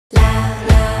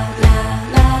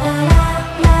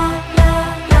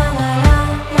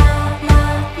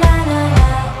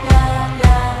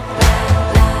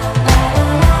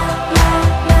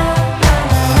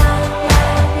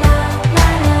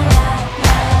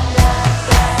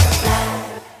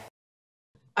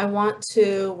I want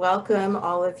to welcome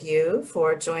all of you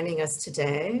for joining us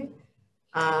today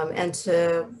and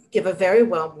to give a very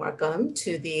warm welcome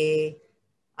to the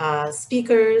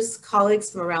speakers,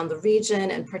 colleagues from around the region,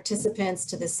 and participants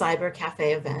to the Cyber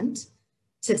Café event.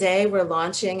 Today, we're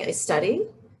launching a study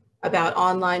about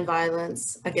online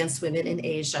violence against women in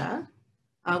Asia,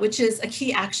 which is a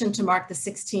key action to mark the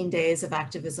 16 days of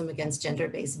activism against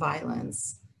gender-based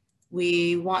violence.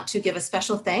 We want to give a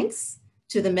special thanks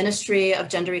to the Ministry of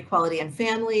Gender Equality and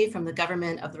Family from the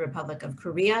Government of the Republic of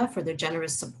Korea for their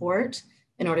generous support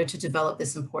in order to develop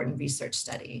this important research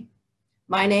study.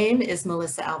 My name is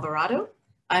Melissa Alvarado.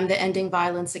 I'm the Ending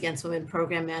Violence Against Women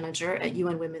Program Manager at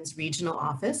UN Women's Regional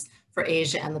Office for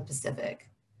Asia and the Pacific.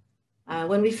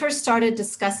 When we first started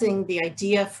discussing the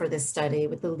idea for this study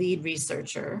with the lead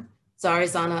researcher,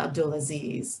 Zarizana Abdul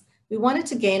Aziz, we wanted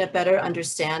to gain a better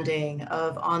understanding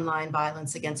of online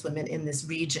violence against women in this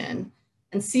region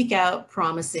and seek out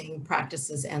promising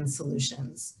practices and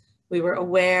solutions. We were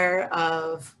aware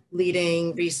of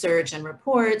leading research and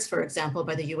reports, for example,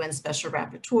 by the UN Special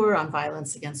Rapporteur on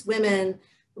Violence Against Women.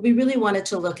 But we really wanted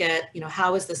to look at,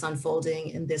 how is this unfolding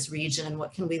in this region and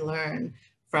what can we learn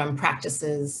from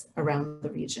practices around the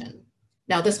region.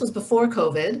 Now, this was before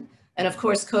COVID, and of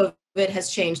course, COVID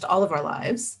has changed all of our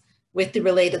lives with the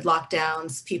related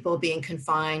lockdowns, people being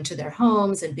confined to their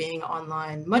homes and being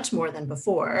online much more than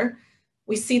before.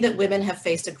 We see that women have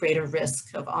faced a greater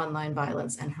risk of online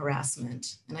violence and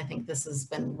harassment. And I think this has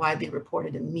been widely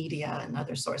reported in media and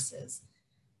other sources.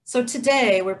 So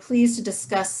today, we're pleased to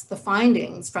discuss the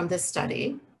findings from this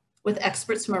study with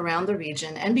experts from around the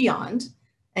region and beyond,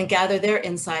 and gather their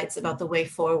insights about the way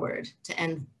forward to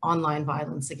end online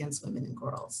violence against women and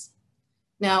girls.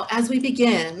 Now, as we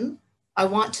begin, I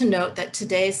want to note that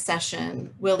today's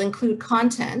session will include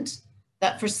content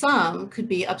that for some could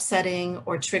be upsetting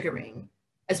or triggering,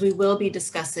 as we will be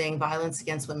discussing violence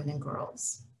against women and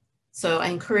girls. So I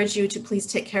encourage you to please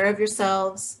take care of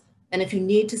yourselves, and if you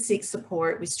need to seek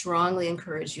support, we strongly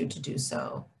encourage you to do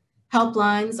so.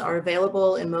 Helplines are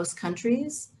available in most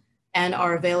countries and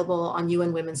are available on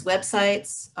UN Women's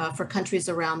websites for countries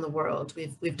around the world.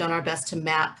 We've done our best to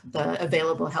map the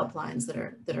available helplines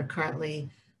that are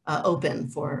currently open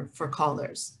for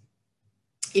callers.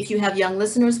 If you have young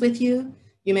listeners with you,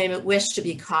 you may wish to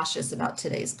be cautious about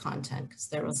today's content because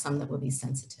there are some that will be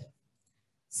sensitive.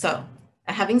 So,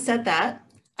 having said that,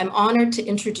 I'm honored to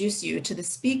introduce you to the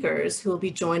speakers who will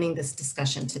be joining this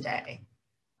discussion today.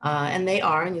 And they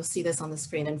are, and you'll see this on the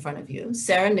screen in front of you,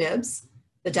 Sarah Knibbs,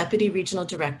 the Deputy Regional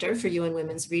Director for UN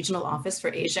Women's Regional Office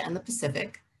for Asia and the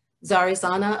Pacific,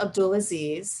 Zarizana Abdul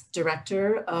Aziz,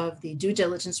 Director of the Due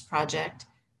Diligence Project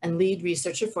and lead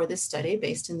researcher for this study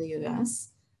based in the US,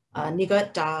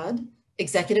 Nighat,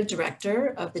 Executive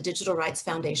Director of the Digital Rights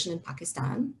Foundation in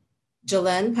Pakistan,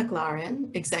 Jelen,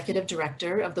 Paclarin, Executive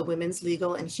Director of the Women's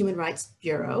Legal and Human Rights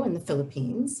Bureau in the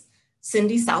Philippines,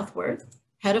 Cindy Southworth,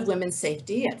 Head of Women's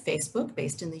Safety at Facebook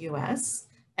based in the US,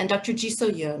 and Dr.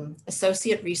 Jiso Yoon,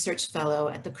 Associate Research Fellow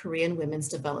at the Korean Women's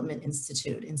Development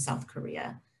Institute in South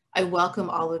Korea. I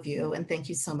welcome all of you and thank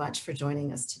you so much for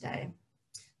joining us today.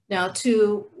 Now,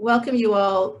 to welcome you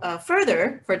all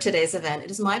further for today's event, it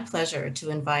is my pleasure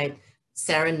to invite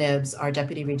Sarah Knibbs, our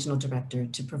Deputy Regional Director,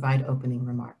 to provide opening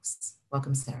remarks.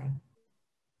 Welcome, Sarah.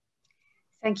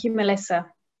 Thank you, Melissa.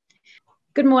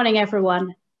 Good morning,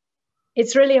 everyone.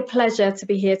 It's really a pleasure to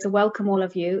be here to welcome all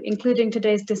of you, including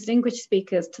today's distinguished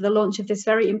speakers, to the launch of this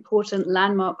very important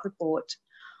landmark report,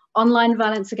 Online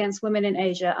Violence Against Women in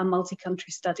Asia, a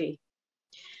Multi-Country Study.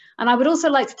 And I would also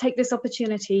like to take this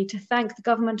opportunity to thank the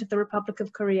Government of the Republic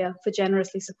of Korea for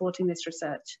generously supporting this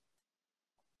research.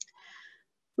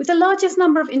 With the largest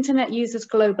number of internet users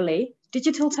globally,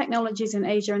 digital technologies in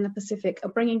Asia and the Pacific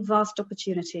are bringing vast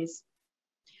opportunities.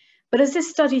 But as this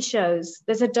study shows,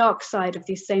 there's a dark side of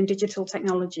these same digital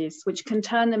technologies, which can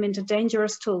turn them into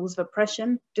dangerous tools of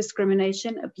oppression,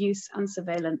 discrimination, abuse, and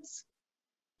surveillance.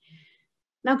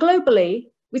 Now, globally,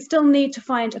 we still need to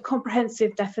find a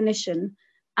comprehensive definition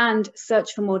and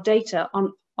search for more data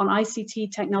on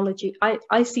ICT technology,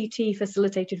 ICT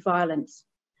facilitated violence.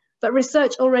 But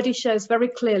research already shows very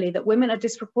clearly that women are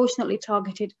disproportionately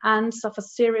targeted and suffer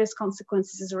serious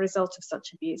consequences as a result of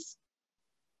such abuse.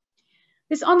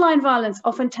 This online violence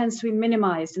often tends to be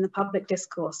minimized in the public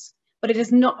discourse, but it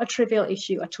is not a trivial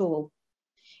issue at all.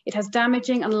 It has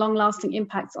damaging and long-lasting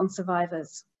impacts on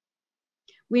survivors.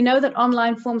 We know that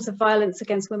online forms of violence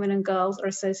against women and girls are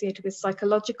associated with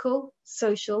psychological,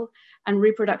 social, and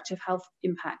reproductive health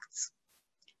impacts.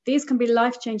 These can be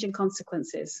life-changing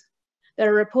consequences. There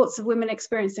are reports of women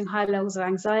experiencing high levels of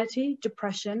anxiety,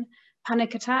 depression,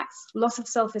 panic attacks, loss of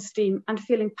self-esteem, and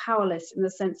feeling powerless in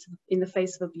the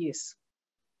face of abuse.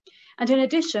 And in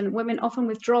addition, women often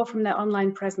withdraw from their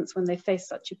online presence when they face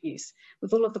such abuse,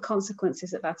 with all of the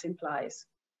consequences that that implies.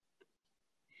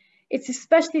 It's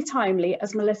especially timely,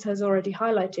 as Melissa has already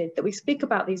highlighted, that we speak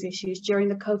about these issues during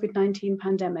the COVID-19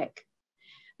 pandemic,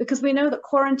 because we know that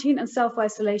quarantine and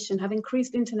self-isolation have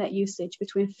increased internet usage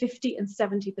between 50 and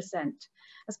 70%,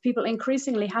 as people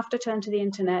increasingly have to turn to the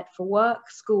internet for work,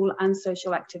 school, and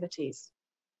social activities.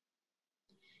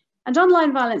 And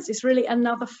online violence is really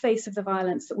another face of the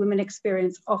violence that women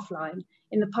experience offline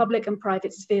in the public and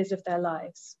private spheres of their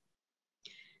lives.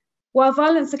 While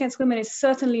violence against women is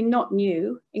certainly not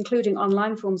new, including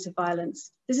online forms of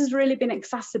violence, this has really been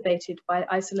exacerbated by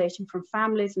isolation from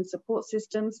families and support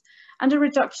systems and a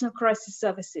reduction of crisis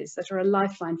services that are a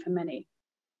lifeline for many.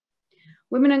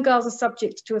 Women and girls are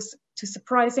subject to a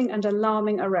surprising and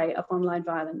alarming array of online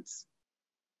violence.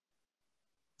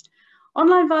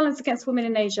 Online violence against women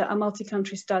in Asia, a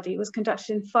multi-country study, was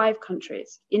conducted in 5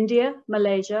 countries: India,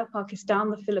 Malaysia, Pakistan,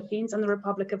 the Philippines, and the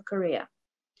Republic of Korea.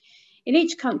 In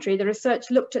each country, the research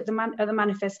looked at the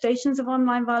manifestations of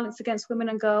online violence against women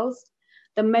and girls,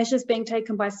 the measures being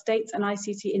taken by states and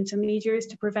ICT intermediaries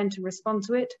to prevent and respond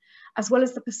to it, as well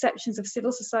as the perceptions of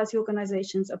civil society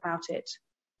organizations about it.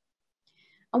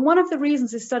 And one of the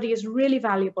reasons this study is really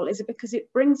valuable is because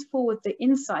it brings forward the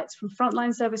insights from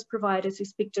frontline service providers who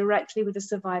speak directly with the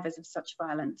survivors of such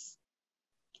violence.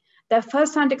 Their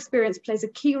first-hand experience plays a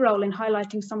key role in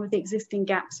highlighting some of the existing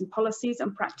gaps in policies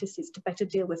and practices to better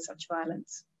deal with such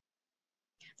violence.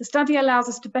 The study allows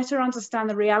us to better understand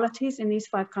the realities in these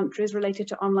 5 countries related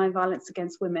to online violence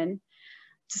against women,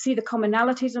 to see the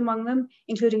commonalities among them,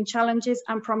 including challenges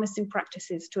and promising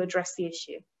practices to address the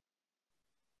issue.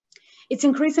 It's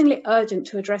increasingly urgent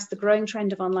to address the growing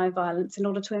trend of online violence in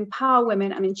order to empower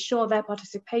women and ensure their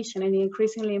participation in the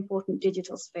increasingly important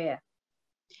digital sphere.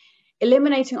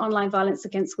 Eliminating online violence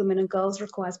against women and girls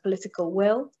requires political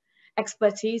will,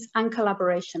 expertise, and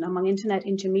collaboration among internet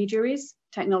intermediaries,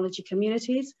 technology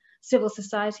communities, civil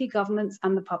society, governments,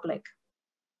 and the public.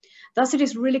 Thus, it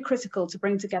is really critical to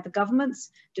bring together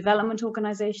governments, development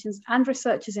organizations, and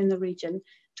researchers in the region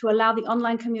to allow the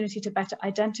online community to better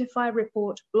identify,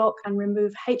 report, block, and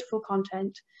remove hateful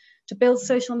content, to build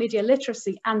social media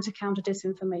literacy, and to counter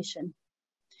disinformation.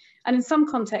 And in some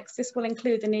contexts, this will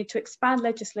include the need to expand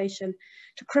legislation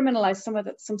to criminalize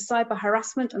some cyber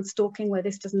harassment and stalking where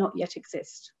this does not yet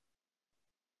exist.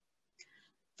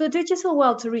 For the digital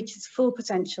world to reach its full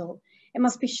potential, it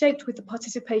must be shaped with the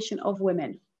participation of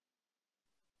women.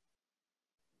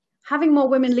 Having more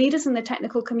women leaders in the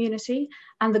technical community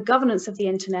and the governance of the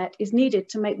internet is needed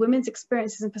to make women's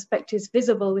experiences and perspectives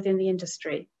visible within the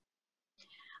industry.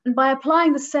 And by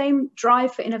applying the same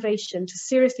drive for innovation to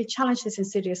seriously challenge this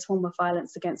insidious form of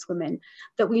violence against women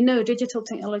that we know digital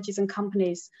technologies and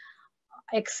companies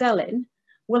excel in,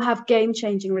 we'll have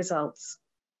game-changing results.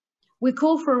 We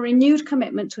call for a renewed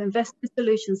commitment to invest in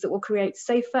solutions that will create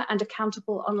safer and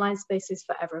accountable online spaces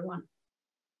for everyone.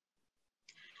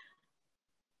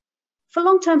 For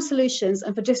long-term solutions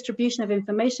and for distribution of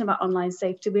information about online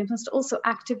safety, we must also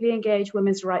actively engage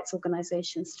women's rights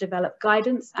organizations to develop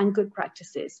guidance and good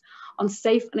practices on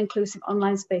safe and inclusive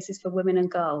online spaces for women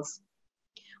and girls.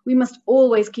 We must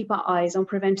always keep our eyes on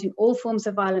preventing all forms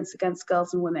of violence against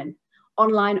girls and women,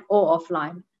 online or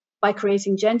offline, by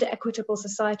creating gender equitable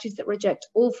societies that reject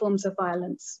all forms of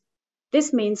violence.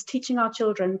 This means teaching our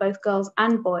children, both girls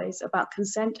and boys, about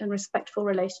consent and respectful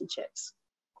relationships.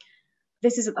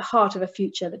 This is at the heart of a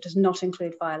future that does not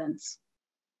include violence.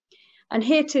 And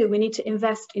here too, we need to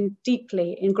invest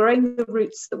deeply in growing the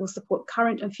roots that will support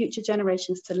current and future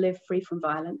generations to live free from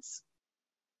violence.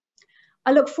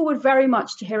 I look forward very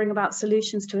much to hearing about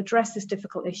solutions to address this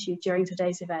difficult issue during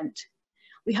today's event.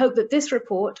 We hope that this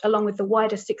report, along with the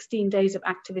wider 16 Days of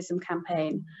Activism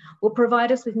campaign, will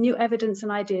provide us with new evidence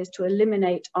and ideas to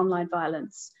eliminate online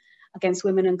violence against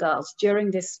women and girls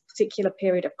during this particular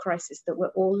period of crisis that we're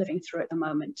all living through at the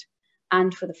moment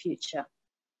and for the future.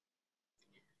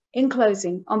 In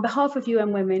closing, on behalf of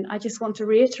UN Women, I just want to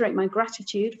reiterate my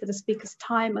gratitude for the speakers'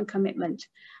 time and commitment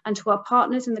and to our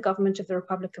partners in the government of the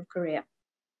Republic of Korea.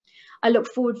 I look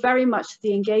forward very much to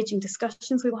the engaging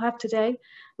discussions we will have today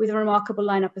with a remarkable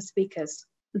lineup of speakers.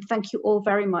 And thank you all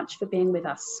very much for being with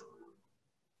us.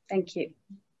 Thank you.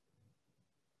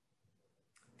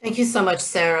 Thank you so much,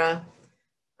 Sarah.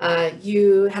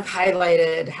 You have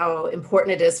highlighted how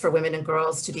important it is for women and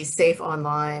girls to be safe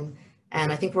online.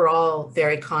 And I think we're all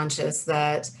very conscious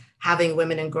that having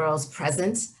women and girls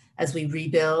present as we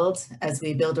rebuild, as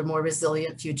we build a more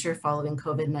resilient future following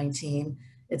COVID-19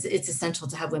 it's essential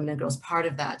to have women and girls part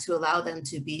of that, to allow them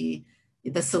to be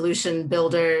the solution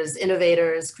builders,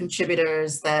 innovators,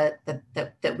 contributors that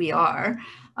we are.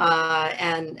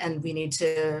 And we need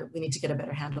to get a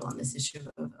better handle on this issue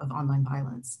of online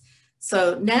violence.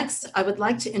 So next, I would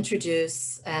like to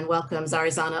introduce and welcome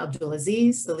Zarizana Abdul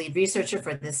Aziz, the lead researcher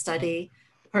for this study.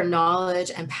 Her knowledge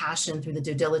and passion through the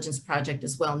due diligence project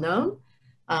is well known.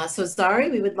 So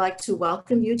Zari, we would like to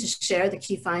welcome you to share the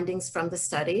key findings from the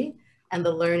study and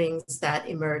the learnings that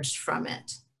emerged from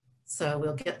it. So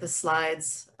we'll get the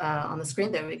slides on the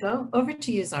screen. There we go. Over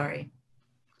to you, Zari.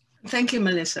 Thank you,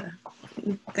 Melissa.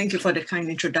 Thank you for the kind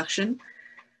introduction.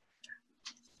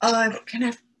 Can I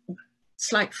have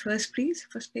slide first, please?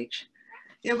 First page.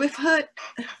 Yeah, we've heard,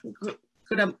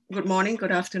 good morning,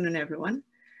 good afternoon, everyone.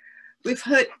 We've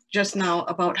heard just now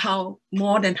about how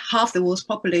more than half the world's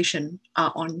population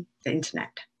are on the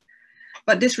internet.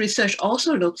 But this research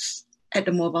also looks at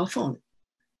the mobile phone,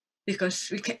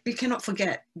 because we cannot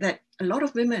forget that a lot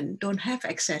of women don't have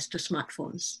access to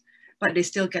smartphones, but they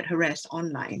still get harassed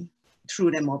online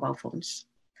through their mobile phones.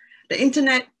 The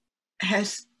internet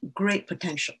has great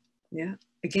potential. Yeah,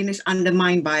 again, it's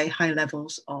undermined by high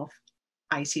levels of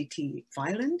ICT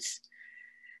violence.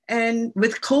 And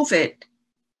with COVID,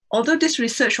 although this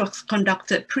research was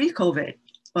conducted pre-COVID,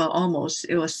 well, almost,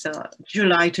 it was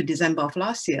July to December of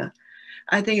last year,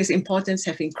 I think its importance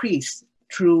have increased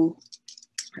through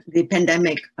the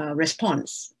pandemic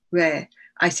response, where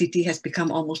ICT has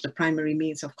become almost the primary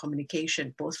means of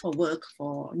communication, both for work,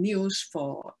 for news,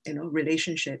 for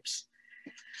relationships.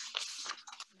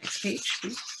 Next page,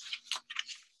 please.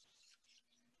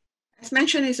 As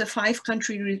mentioned, it's a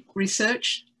 5-country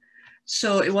research.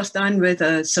 So it was done with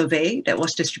a survey that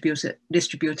was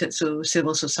distributed to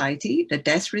civil society, the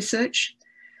desk research,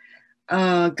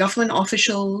 government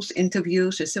officials,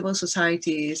 interviews with civil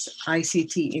societies,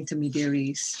 ICT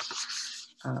intermediaries,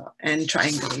 and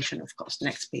triangulation, of course.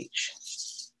 Next page.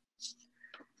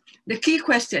 The key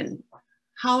question,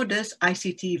 how does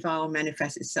ICT violence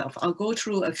manifest itself? I'll go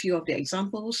through a few of the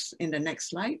examples in the next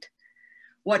slide.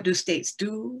 What do states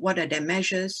do? What are their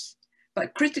measures?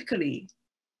 But critically,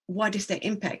 what is their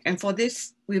impact? And for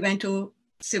this, we went to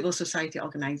civil society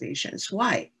organizations.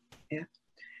 Why? Yeah.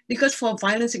 Because for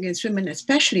violence against women,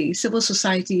 especially, civil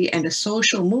society and the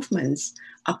social movements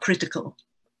are critical.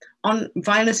 On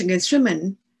violence against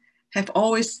women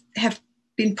have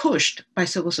been pushed by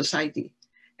civil society,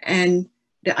 and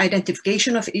the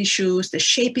identification of issues, the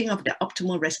shaping of the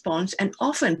optimal response, and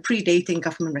often predating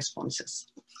government responses.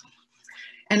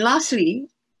 And lastly,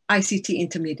 ICT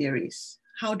intermediaries.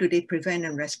 How do they prevent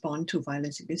and respond to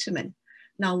violence against women?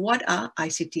 Now, what are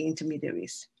ICT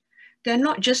intermediaries? They're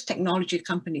not just technology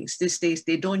companies. These days,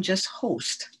 they don't just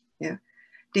host. Yeah?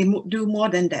 They do more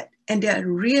than that. And they are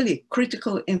really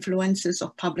critical influences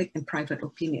of public and private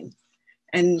opinion.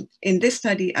 And in this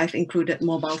study, I've included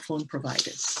mobile phone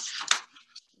providers.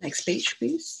 Next page,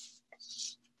 please.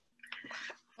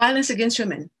 Violence against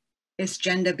women is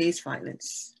gender-based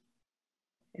violence.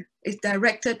 It's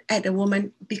directed at a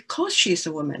woman because she's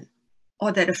a woman,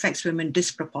 or that affects women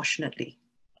disproportionately.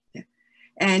 Yeah.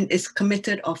 And is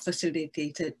committed or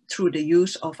facilitated through the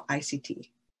use of ICT.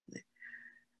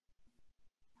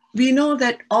 We know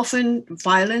that often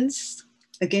violence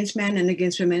against men and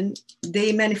against women,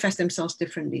 they manifest themselves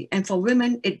differently. And for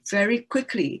women, it very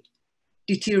quickly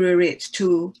deteriorates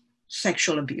to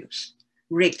sexual abuse,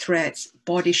 rape threats,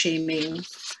 body shaming,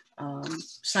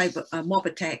 mob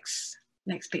attacks.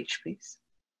 Next page, please.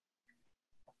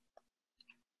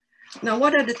 Now,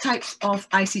 what are the types of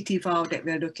ICT violence that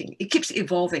we're looking? It keeps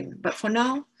evolving, but for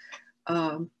now,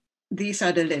 these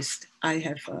are the list I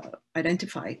have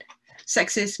identified.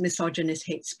 Sexist, misogynist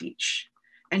hate speech.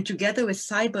 And together with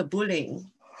cyberbullying,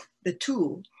 the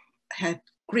two have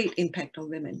great impact on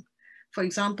women. For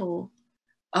example,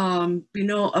 we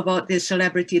know about this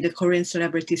celebrity, the Korean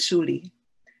celebrity Suli.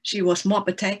 She was mob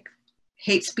attacked,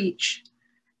 hate speech,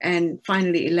 and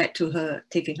finally it led to her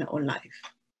taking her own life.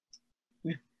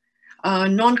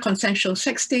 Non-consensual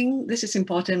sexting, this is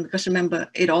important because remember,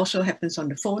 it also happens on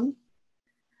the phone.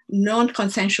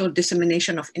 Non-consensual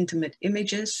dissemination of intimate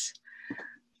images.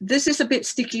 This is a bit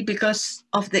sticky because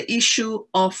of the issue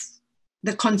of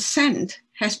the consent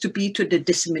has to be to the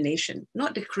dissemination,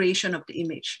 not the creation of the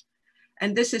image.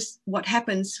 And this is what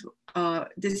happens,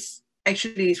 this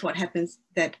actually is what happens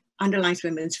that underlines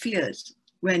women's fears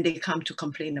when they come to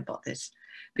complain about this.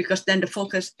 Because then the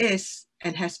focus is,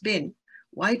 and has been,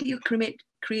 why do you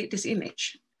create this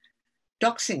image?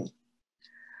 Doxing.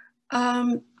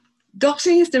 Doxing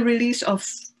is the release of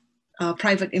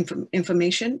private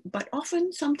information, but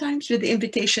often sometimes with the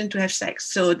invitation to have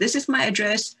sex. So this is my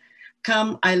address,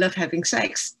 come, I love having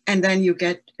sex. And then you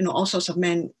get, you know, all sorts of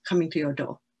men coming to your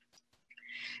door.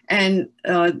 And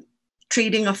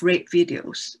trading of rape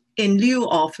videos in lieu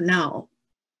of now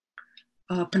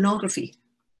pornography.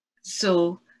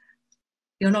 So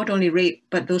you're not only raped,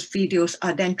 but those videos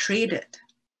are then traded.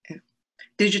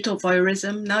 Digital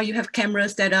voyeurism. Now you have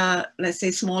cameras that are, let's say,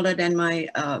 smaller than my,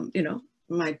 you know,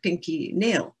 my pinky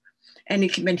nail, and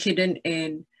it can be hidden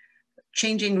in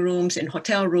changing rooms, in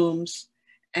hotel rooms,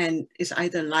 and it's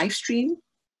either live stream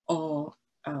or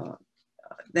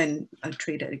then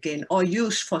traded again, or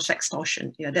used for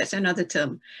sextortion. Yeah, that's another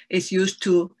term. It's used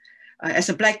to as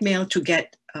a blackmail to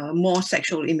get more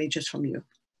sexual images from you.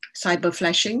 Cyber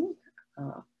flashing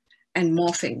and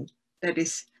morphing. That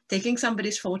is taking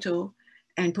somebody's photo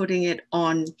and putting it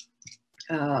on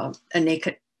a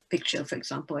naked picture, for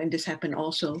example. And this happened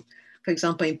also, for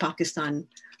example, in Pakistan,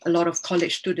 a lot of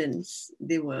college students,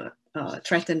 they were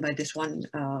threatened by this one,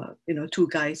 you know, two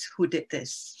guys who did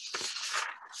this.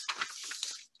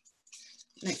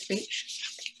 Next page.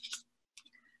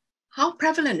 How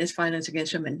prevalent is violence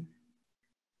against women?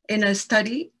 In a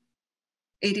study,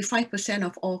 85%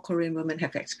 of all Korean women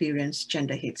have experienced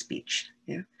gender hate speech.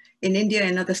 Yeah. In India,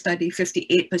 another study,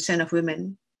 58% of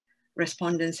women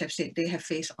respondents have said they have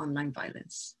faced online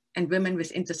violence, and women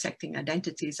with intersecting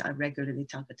identities are regularly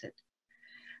targeted.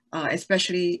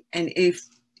 Especially, and if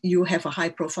you have a high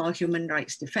profile human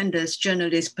rights defenders,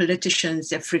 journalists, politicians,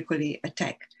 they're frequently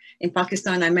attacked. In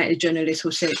Pakistan, I met a journalist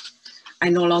who said, I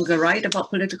no longer write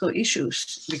about political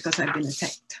issues because I've been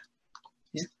attacked.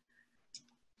 Yeah.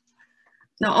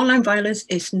 Now, online violence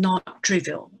is not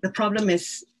trivial. The problem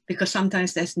is because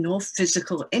sometimes there's no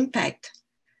physical impact,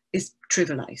 it's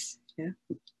trivialized. Yeah?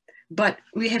 But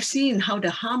we have seen how the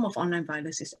harm of online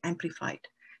violence is amplified.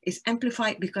 It's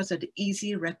amplified because of the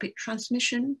easy, rapid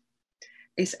transmission.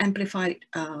 It's amplified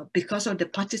because of the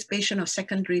participation of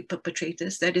secondary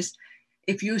perpetrators. That is,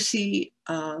 if you see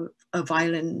a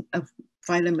violent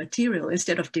material,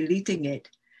 instead of deleting it,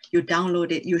 you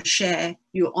download it, you share,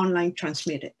 you online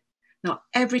transmit it. Now,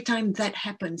 every time that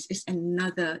happens is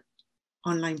another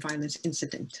online violence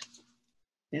incident.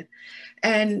 Yeah.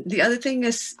 And the other thing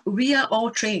is we are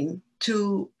all trained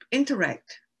to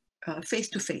interact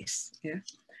face-to-face. Yeah.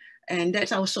 And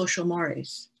that's our social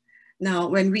mores. Now,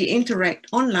 when we interact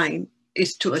online,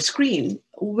 it's to a screen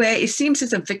where it seems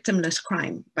it's a victimless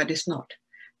crime, but it's not.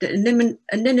 The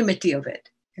anonymity of it,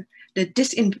 the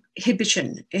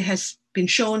disinhibition, it has been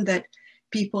shown that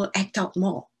people act out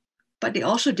more, but they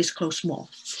also disclose more.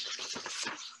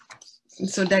 And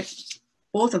so that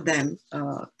both of them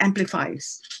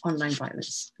amplifies online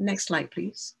violence. Next slide,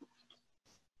 please.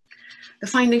 The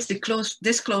findings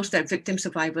disclose that victim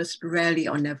survivors rarely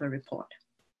or never report.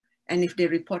 And if they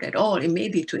report at all, it may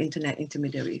be to internet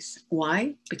intermediaries.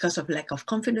 Why? Because of lack of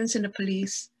confidence in the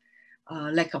police,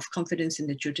 lack of confidence in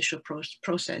the judicial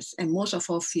process, and most of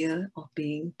all, fear of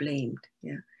being blamed.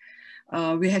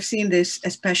 Yeah. We have seen this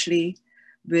especially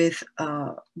with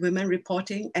women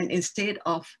reporting, and instead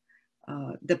of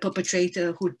the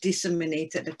perpetrator who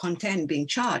disseminated the content being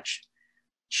charged,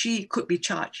 she could be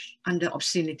charged under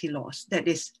obscenity laws. That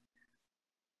is,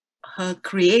 her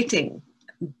creating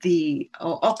the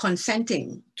or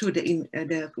consenting to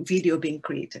the video being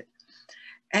created.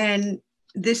 And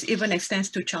this even extends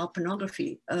to child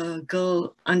pornography. A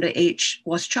girl underage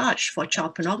was charged for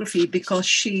child pornography because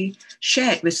she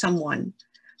shared with someone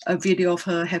a video of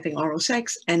her having oral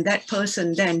sex, and that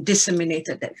person then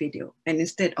disseminated that video. And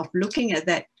instead of looking at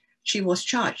that, she was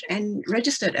charged and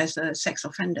registered as a sex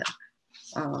offender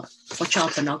for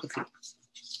child pornography.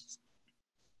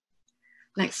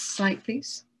 Next slide,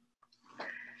 please.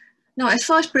 Now, as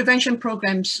far as prevention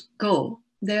programs go,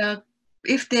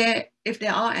 if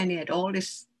there are any at all,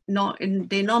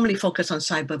 they normally focus on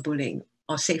cyberbullying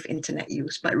or safe internet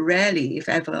use, but rarely, if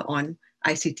ever, on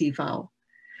ICT vow.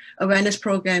 Awareness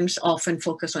programs often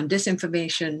focus on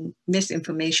disinformation,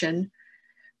 misinformation,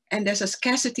 and there's a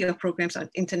scarcity of programs on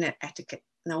internet etiquette.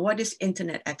 Now, what is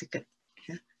internet etiquette?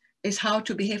 Yeah. It's how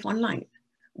to behave online,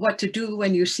 what to do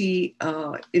when you see,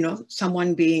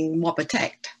 someone being mob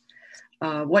attacked,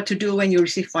 what to do when you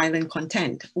receive violent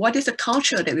content, what is the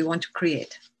culture that we want to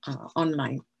create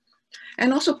online,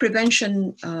 and also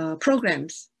prevention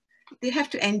programs. They have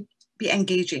to be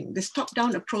engaging. This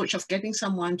top-down approach of getting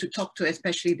someone to talk to,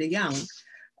 especially the young,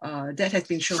 that has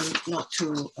been shown not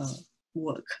to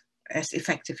work as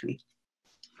effectively.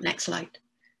 Next slide.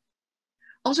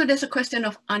 Also, there's a question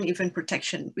of uneven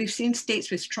protection. We've seen states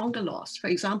with stronger laws. For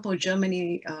example,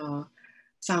 Germany,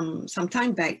 some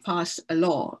time back, passed a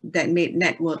law that made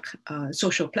network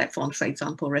social platforms, for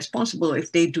example, responsible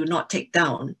if they do not take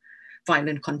down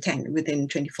violent content within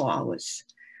 24 hours,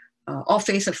 or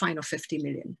face a fine of 50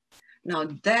 million. Now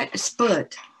that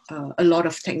spurred a lot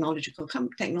of technology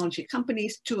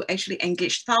companies to actually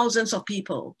engage thousands of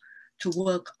people to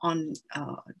work on,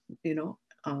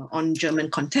 on German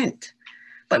content.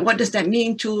 But what does that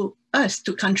mean to us,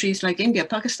 to countries like India,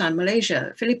 Pakistan,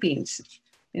 Malaysia, Philippines,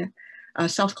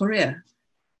 South Korea?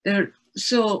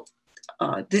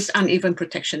 This uneven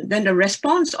protection. Then the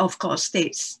response, of course,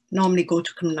 states normally go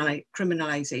to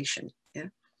criminalization. Yeah?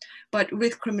 But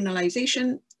with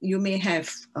criminalization, you may have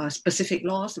specific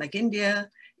laws like India,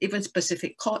 even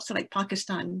specific courts like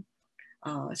Pakistan,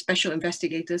 special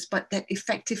investigators, but that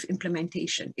effective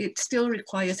implementation, it still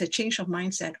requires a change of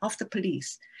mindset of the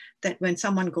police, that when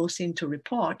someone goes in to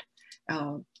report,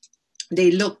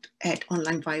 they looked at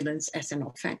online violence as an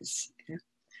offense. Yeah?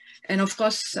 And of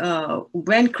course,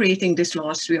 when creating these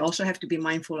laws, we also have to be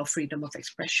mindful of freedom of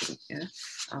expression, yeah?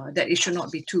 That it should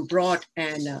not be too broad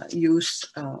and used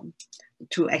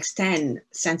to extend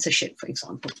censorship, for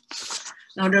example.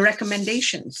 Now the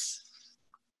recommendations.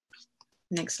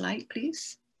 Next slide,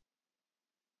 please.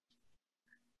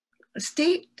 A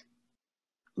state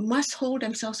must hold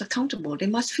themselves accountable. They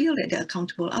must feel that they're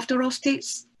accountable. After all,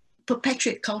 states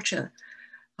perpetuate culture.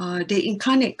 They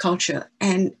incarnate culture.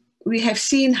 And we have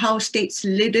seen how states'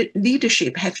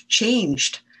 leadership have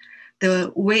changed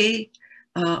the way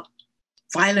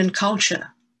violent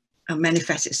culture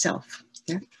manifests itself.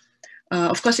 Yeah?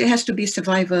 Of course, it has to be a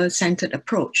survivor-centered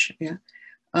approach. Yeah?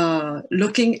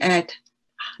 Looking at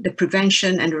the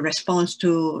prevention and the response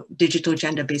to digital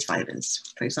gender-based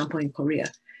violence, for example, in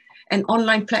Korea. And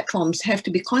online platforms have to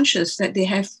be conscious that they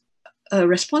have a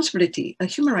responsibility, a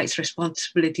human rights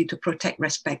responsibility to protect,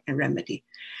 respect, and remedy.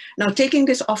 Now, taking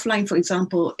this offline, for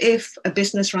example, if a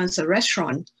business runs a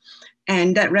restaurant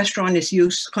and that restaurant is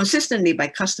used consistently by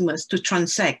customers to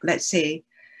transact, let's say,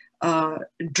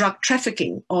 drug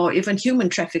trafficking or even human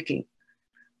trafficking,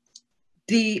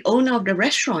 the owner of the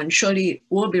restaurant surely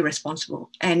will be responsible.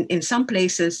 And in some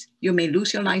places, you may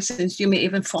lose your license, you may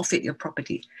even forfeit your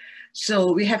property.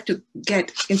 So we have to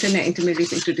get internet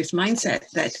intermediaries into this mindset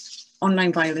that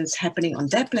online violence happening on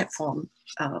their platform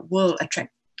will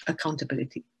attract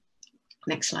accountability.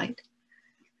 Next slide.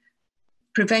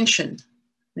 Prevention.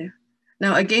 Yeah.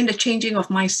 Now, again, the changing of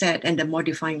mindset and the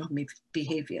modifying of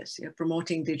behaviors,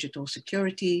 promoting digital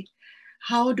security.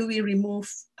 How do we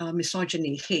remove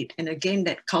misogyny, hate, and again,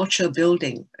 that culture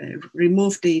building,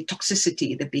 remove the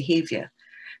toxicity, the behavior,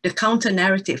 the counter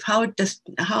narrative? How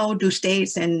do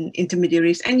states and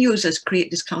intermediaries and users create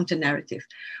this counter narrative?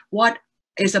 What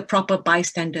is a proper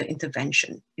bystander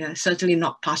intervention? Yeah, certainly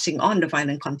not passing on the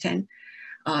violent content,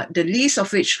 the least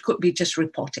of which could be just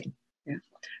reporting. Yeah.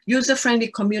 User-friendly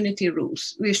community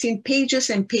rules. We've seen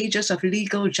pages and pages of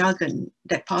legal jargon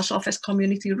that pass off as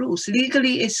community rules.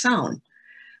 Legally it's sound,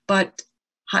 but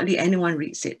hardly anyone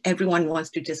reads it. Everyone wants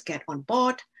to just get on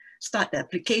board, start the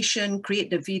application, create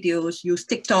the videos, use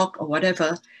TikTok or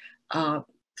whatever.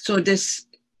 So this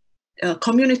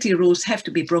community rules have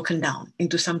to be broken down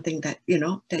into something that,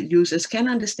 that users can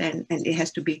understand, and it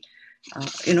has to be,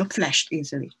 flashed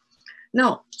easily.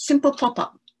 Now, simple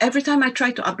pop-up. Every time I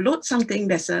try to upload something,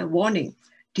 there's a warning.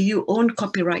 Do you own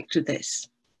copyright to this?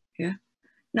 Yeah.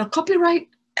 Now, copyright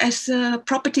as a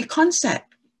property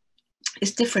concept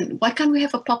is different. Why can't we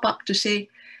have a pop-up to say,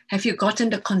 have you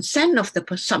gotten the consent of the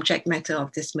subject matter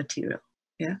of this material?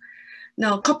 Yeah.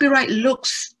 Now, copyright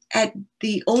looks at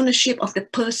the ownership of the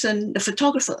person, the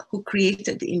photographer who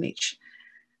created the image.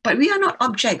 But we are not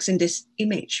objects in this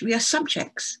image. We are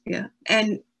subjects. Yeah.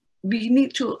 And we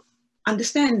need to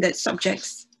understand that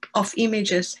subjects of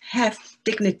images have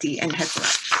dignity and have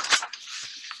rights.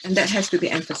 And that has to be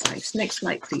emphasized. Next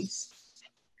slide, please.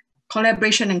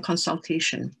 Collaboration and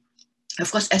consultation.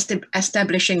 Of course,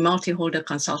 establishing multi-holder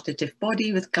consultative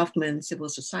body with government, civil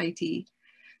society,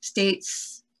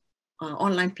 states,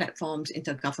 online platforms,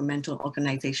 intergovernmental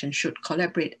organizations should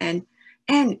collaborate, and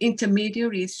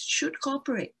intermediaries should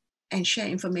cooperate and share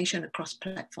information across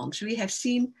platforms. We have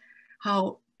seen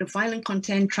how the violent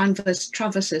content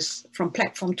traverses from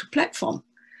platform to platform.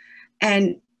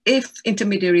 And if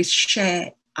intermediaries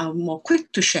are more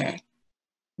quick to share,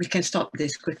 we can stop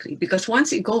this quickly, because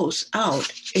once it goes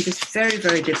out, it is very,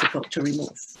 very difficult to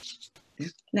remove. Yeah.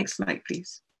 Next slide,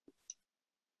 please.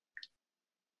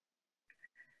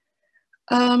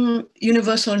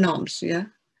 Universal norms, yeah.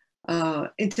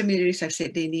 Intermediaries have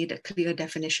said they need a clear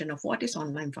definition of what is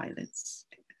online violence.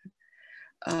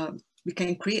 We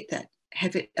can create that,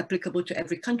 have it applicable to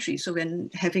every country. So when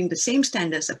having the same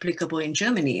standards applicable in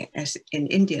Germany as in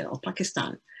India or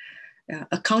Pakistan,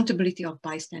 accountability of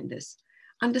bystanders,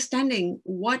 understanding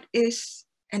what is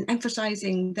and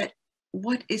emphasizing that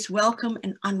what is welcome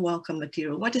and unwelcome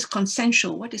material, what is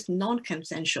consensual, what is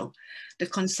non-consensual, the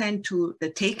consent to the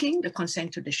taking, the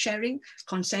consent to the sharing.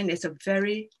 Consent is a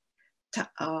very,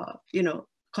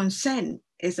 consent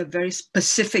is a very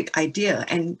specific idea,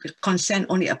 and consent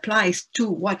only applies to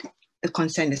what the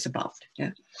consent is about.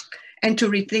 Yeah. And to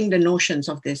rethink the notions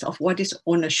of this, of what is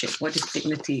ownership, what is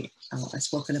dignity. I've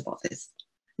spoken about this.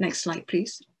 Next slide,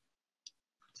 please.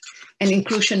 And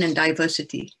inclusion and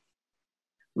diversity.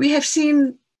 We have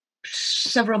seen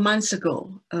several months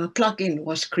ago, a plugin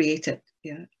was created,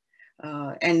 yeah,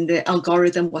 and the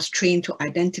algorithm was trained to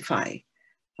identify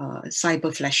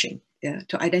cyber flashing, yeah,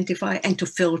 to identify and to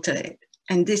filter it.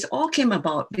 And this all came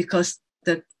about because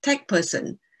the tech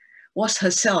person was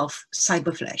herself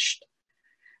cyber flashed.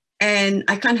 And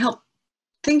I can't help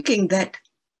thinking that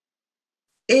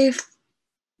if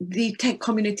the tech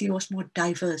community was more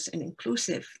diverse and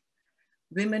inclusive,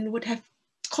 women would have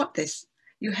caught this.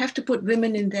 You have to put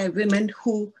women in there, women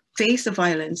who face the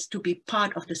violence, to be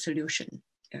part of the solution.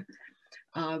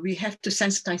 Yeah. We have to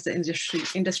sensitize the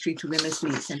industry to women's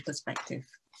needs and perspective.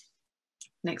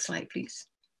 Next slide, please.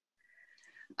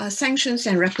 Sanctions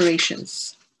and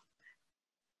reparations.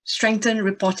 Strengthen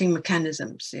reporting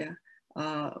mechanisms.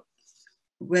 Yeah.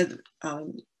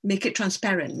 Make it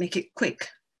transparent, make it quick.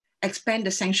 Expand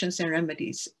the sanctions and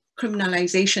remedies.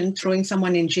 Criminalization, throwing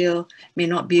someone in jail, may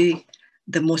not be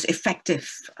the most effective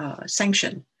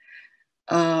sanction.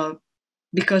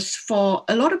 Because for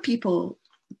a lot of people,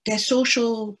 their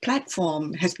social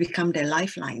platform has become their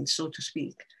lifeline, so to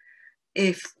speak.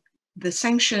 If the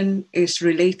sanction is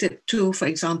related to, for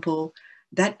example,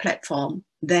 that platform,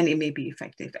 then it may be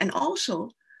effective. And also,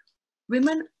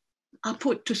 women are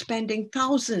put to spending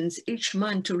thousands each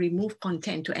month to remove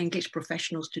content, to engage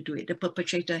professionals to do it. The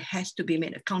perpetrator has to be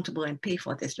made accountable and pay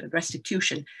for this,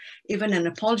 restitution. Even an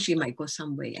apology might go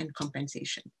some way, and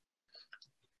compensation.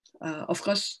 Of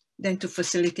course, then to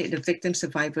facilitate the victim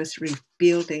survivor's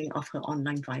rebuilding of her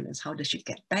online violence. How does she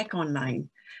get back online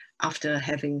after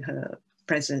having her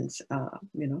presence,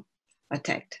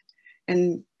 attacked?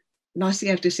 And lastly,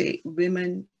 I have to say,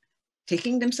 women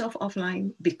taking themselves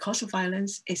offline because of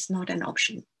violence is not an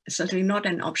option. It's certainly not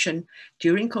an option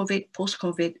during COVID,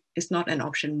 post-COVID. It's not an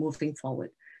option moving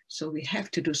forward. So we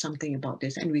have to do something about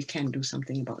this, and we can do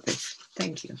something about this.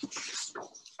 Thank you.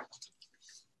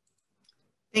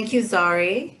 Thank you,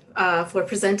 Zari, for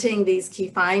presenting these key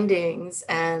findings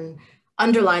and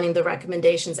underlining the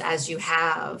recommendations as you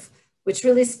have, which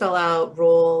really spell out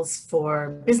roles for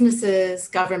businesses,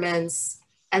 governments,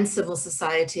 and civil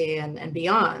society and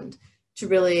beyond to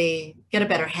really get a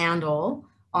better handle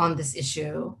on this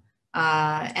issue.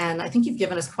 And I think you've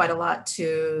given us quite a lot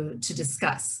to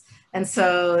discuss. And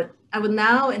so I would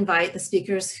now invite the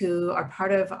speakers who are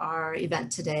part of our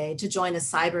event today to join a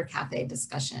Cyber Cafe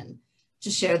discussion to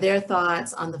share their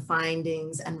thoughts on the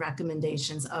findings and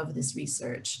recommendations of this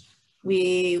research.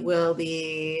 We will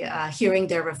be hearing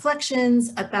their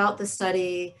reflections about the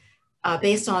study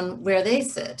based on where they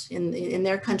sit in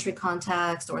their country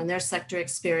context or in their sector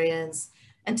experience,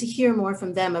 and to hear more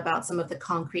from them about some of the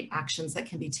concrete actions that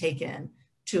can be taken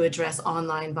to address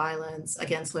online violence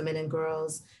against women and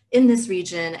girls in this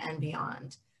region and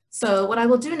beyond. So what I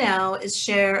will do now is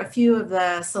share a few of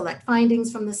the select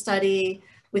findings from the study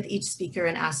with each speaker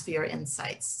and ask for your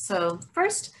insights. So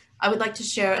first, I would like to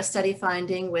share a study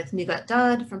finding with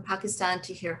Nighat from Pakistan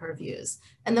to hear her views.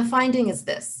 And the finding is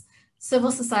this: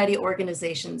 civil society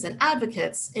organizations and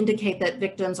advocates indicate that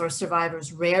victims or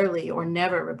survivors rarely or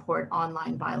never report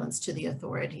online violence to the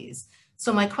authorities.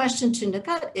 So my question to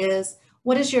Nighat is,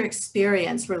 what is your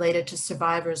experience related to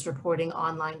survivors reporting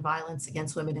online violence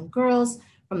against women and girls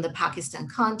from the Pakistan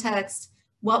context?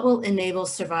 What will enable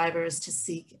survivors to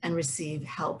seek and receive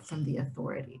help from the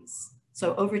authorities?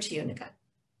 So over to you, Nighat.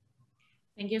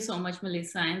 Thank you so much,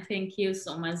 Melissa, and thank you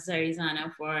so much,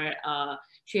 Zarizana, for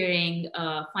sharing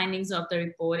findings of the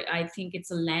report. I think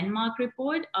it's a landmark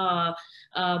report.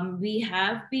 We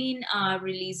have been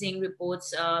releasing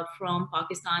reports from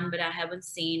Pakistan, but I haven't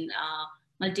seen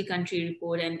multi-country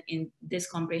report and in this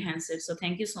comprehensive. So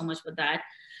thank you so much for that.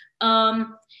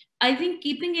 I think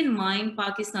keeping in mind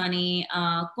Pakistani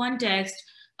context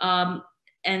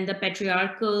and the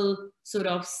patriarchal sort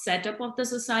of setup of the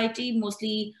society,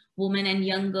 mostly women and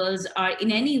young girls are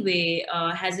in any way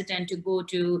hesitant to go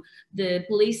to the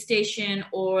police station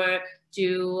or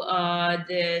to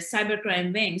the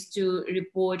cybercrime wings to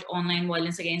report online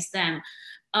violence against them.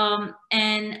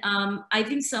 I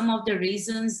think some of the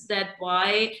reasons that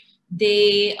why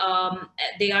they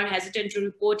are hesitant to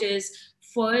report is,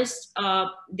 first,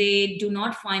 they do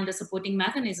not find the supporting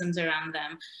mechanisms around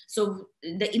them. So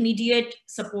the immediate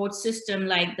support system,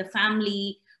 like the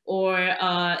family, or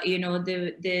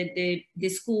the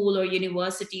school or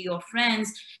university or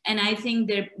friends. And I think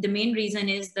the main reason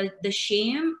is the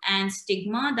shame and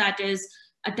stigma that is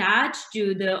attached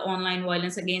to the online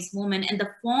violence against women and the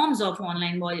forms of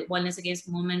online violence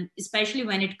against women, especially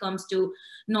when it comes to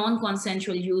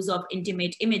non-consensual use of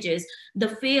intimate images. The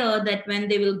fear that when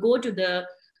they will go to the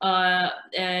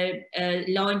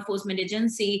law enforcement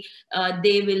agency,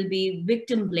 they will be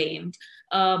victim blamed.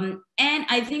 And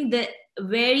I think the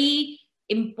very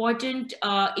important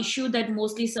issue that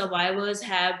mostly survivors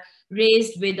have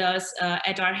raised with us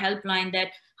at our helpline, that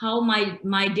how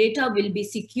my data will be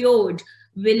secured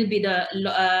will be the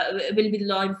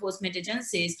law enforcement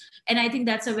agencies. And I think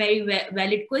that's a very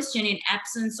valid question. In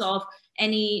absence of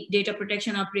any data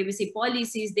protection or privacy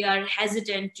policies, they are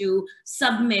hesitant to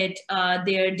submit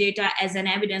their data as an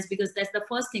evidence, because that's the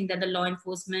first thing that the law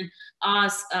enforcement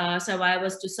asks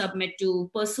survivors to submit to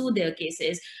pursue their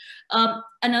cases.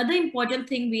 Another important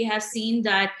thing we have seen,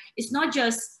 that it's not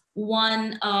just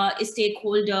one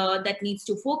stakeholder that needs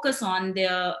to focus on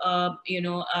their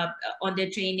on their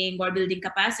training or building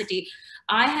capacity.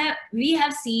 We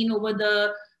have seen over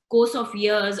the course of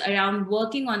years around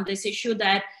working on this issue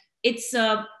that it's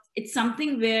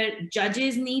something where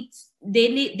judges need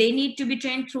to be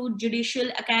trained through judicial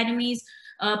academies,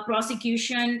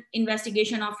 prosecution,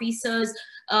 investigation officers.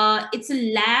 It's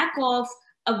a lack of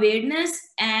awareness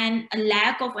and a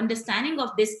lack of understanding of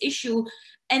this issue,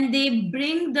 and they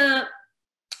bring the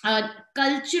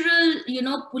cultural,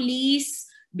 police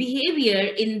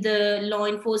behavior in the law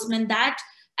enforcement that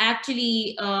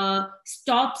actually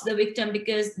stops the victim,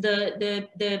 because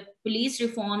the police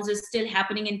reforms is still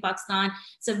happening in Pakistan.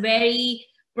 It's a very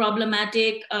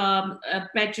problematic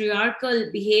patriarchal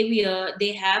behavior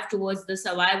they have towards the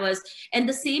survivors, and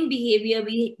the same behavior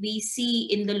we see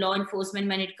in the law enforcement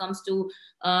when it comes to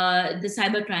the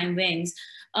cybercrime wings.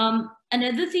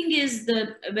 Another thing is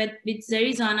which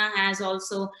Zarizana has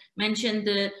also mentioned,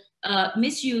 the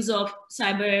misuse of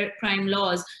cybercrime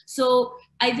laws. So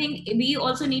I think we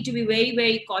also need to be very,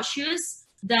 very cautious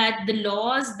that the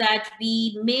laws that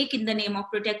we make in the name of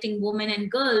protecting women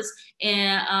and girls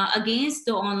against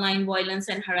the online violence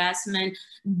and harassment,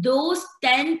 those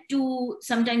tend to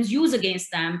sometimes use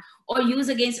against them or use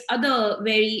against other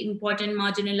very important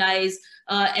marginalized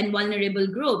and vulnerable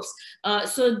groups.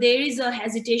 So there is a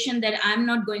hesitation that I'm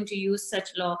not going to use such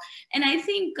law. And I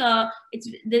think it's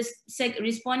this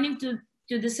responding to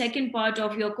the second part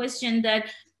of your question,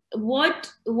 that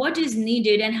what is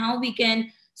needed and how we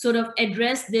can sort of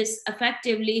address this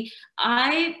effectively.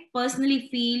 I personally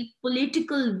feel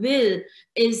political will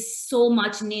is so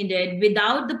much needed.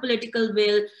 Without the political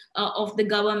will of the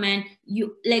government,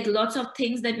 like lots of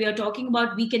things that we are talking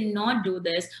about, we cannot do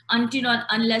this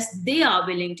unless they are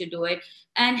willing to do it.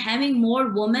 And having more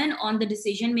women on the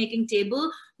decision-making table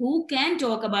who can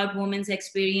talk about women's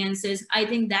experiences, I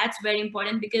think that's very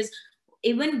important, because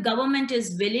even government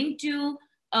is willing to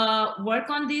work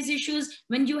on these issues.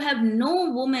 When you have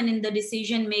no woman in the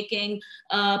decision-making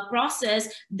process,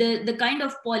 the kind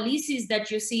of policies that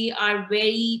you see are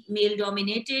very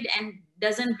male-dominated and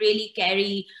doesn't really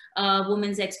carry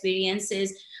women's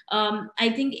experiences. I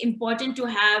think important to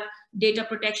have data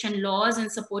protection laws and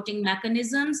supporting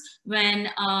mechanisms and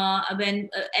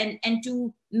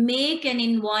to make an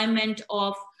environment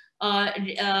of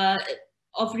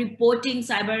reporting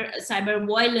cyber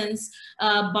violence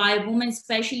by women,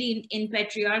 especially in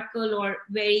patriarchal or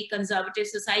very conservative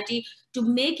society, to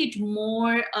make it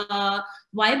more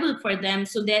viable for them,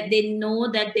 so that they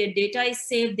know that their data is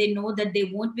safe, they know that they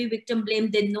won't be victim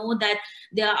blamed, they know that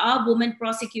there are women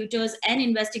prosecutors and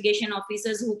investigation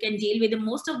officers who can deal with it.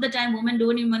 Most of the time women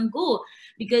don't even go,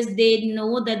 because they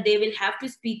know that they will have to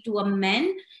speak to a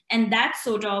man, and that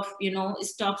sort of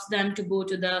stops them to go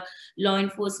to the law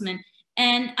enforcement.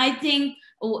 And I think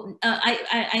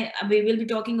we will be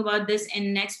talking about this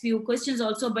in next few questions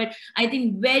also, but I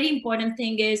think very important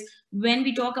thing is when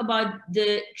we talk about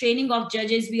the training of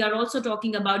judges, we are also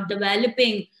talking about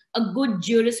developing a good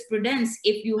jurisprudence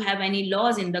if you have any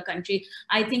laws in the country.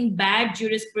 I think bad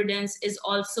jurisprudence is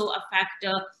also a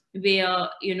factor where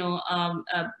you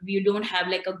don't have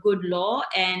like a good law,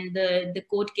 and the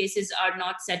court cases are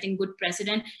not setting good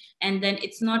precedent, and then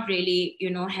it's not really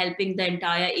helping the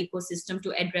entire ecosystem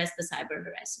to address the cyber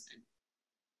harassment.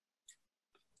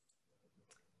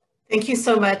 Thank you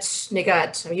so much,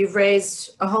 Nighat. You've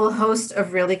raised a whole host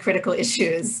of really critical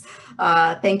issues.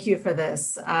 Thank you for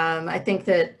this. I think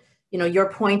that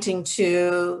you're pointing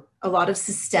to a lot of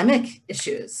systemic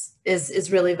issues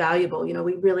is really valuable. You know,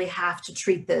 we really have to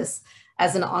treat this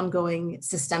as an ongoing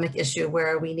systemic issue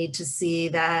where we need to see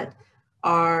that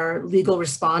our legal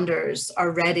responders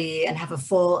are ready and have a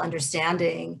full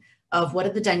understanding of what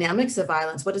are the dynamics of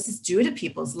violence, what does this do to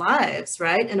people's lives,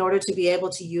 right? In order to be able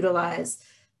to utilize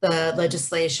the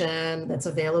legislation that's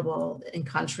available in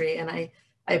country. And I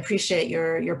appreciate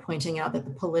your pointing out that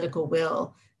the political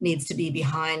will needs to be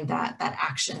behind that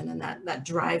action, and that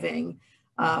driving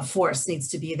force needs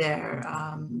to be there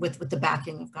with the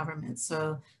backing of government.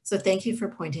 So thank you for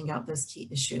pointing out those key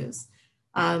issues.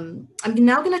 I'm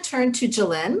now going to turn to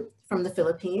Jelen from the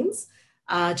Philippines,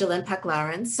 Jelen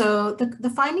Paclarin. So the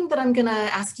finding that I'm going to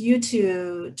ask you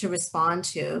to respond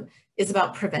to is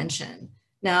about prevention.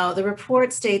 Now, the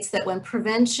report states that when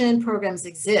prevention programs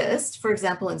exist, for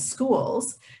example, in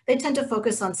schools, they tend to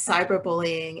focus on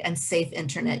cyberbullying and safe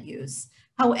internet use.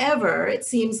 However, it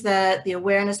seems that the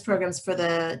awareness programs for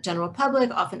the general public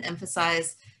often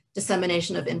emphasize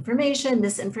dissemination of information,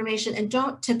 misinformation, and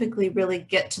don't typically really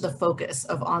get to the focus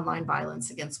of online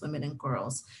violence against women and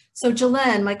girls. So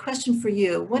Jelen, my question for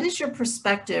you, what is your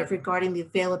perspective regarding the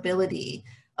availability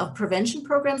of prevention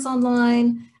programs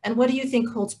online, and what do you think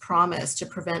holds promise to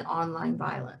prevent online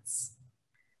violence?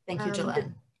 Thank you,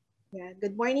 Jelen.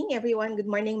 Good morning, everyone. Good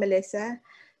morning, Melissa.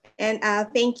 And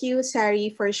thank you,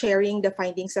 Sari, for sharing the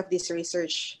findings of this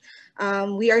research.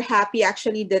 We are happy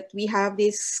actually that we have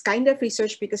this kind of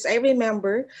research, because I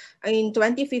remember in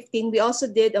 2015, we also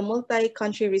did a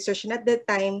multi-country research. And at that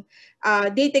time,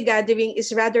 data gathering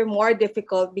is rather more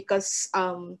difficult because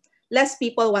less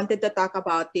people wanted to talk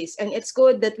about this. And it's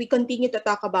good that we continue to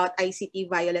talk about ICT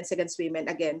violence against women,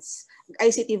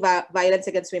 violence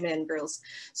against women and girls.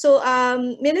 So,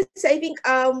 Melissa, I think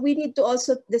we need to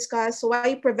also discuss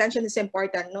why prevention is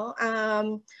important. No?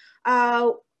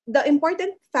 The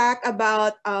important fact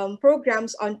about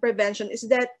programs on prevention is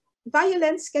that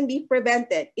violence can be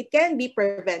prevented. It can be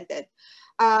prevented.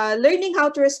 Learning how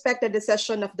to respect the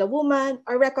decision of the woman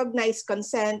or recognize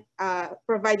consent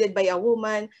provided by a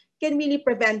woman can really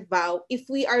prevent vow if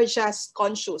we are just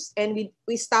conscious and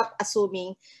we stop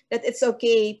assuming that it's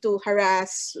okay to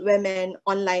harass women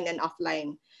online and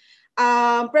offline.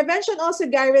 Prevention also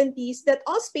guarantees that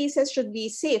all spaces should be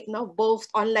safe, no? Both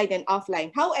online and offline.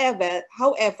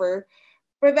 However,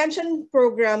 prevention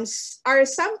programs are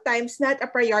sometimes not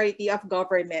a priority of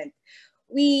government.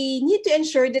 We need to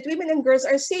ensure that women and girls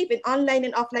are safe in online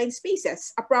and offline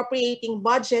spaces. Appropriating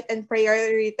budget and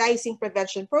prioritizing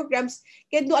prevention programs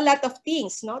can do a lot of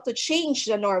things, no, to change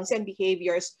the norms and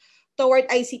behaviors toward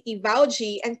ICT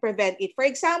vouchy and prevent it. For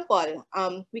example,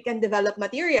 we can develop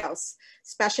materials,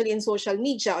 especially in social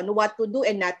media, on what to do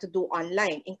and not to do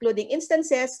online, including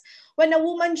instances when a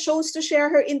woman chose to share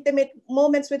her intimate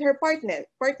moments with her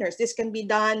partners. This can be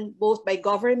done both by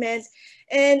governments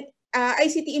and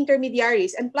ICT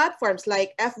intermediaries and platforms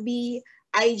like FB,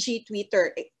 IG,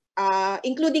 Twitter,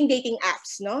 including dating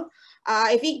apps. No,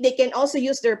 I think they can also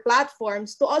use their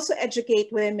platforms to also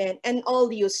educate women and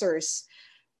all users.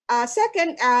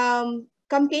 Second,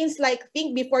 campaigns like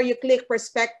Think Before You Click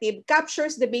perspective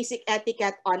captures the basic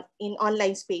etiquette in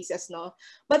online spaces. No,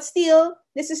 but still,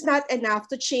 this is not enough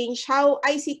to change how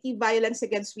ICT violence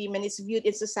against women is viewed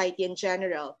in society in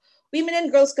general. Women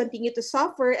and girls continue to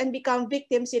suffer and become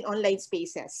victims in online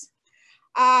spaces.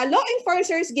 Law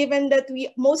enforcers, given that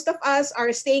most of us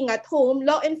are staying at home,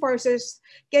 law enforcers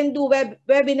can do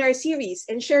webinar series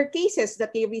and share cases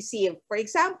that they receive, for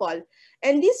example.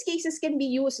 And these cases can be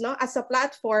used, no, as a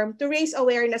platform to raise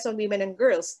awareness on women and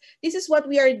girls. This is what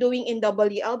we are doing in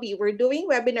WLB. We're doing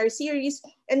webinar series,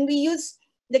 and we use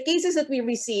the cases that we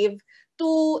receive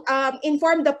to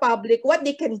inform the public what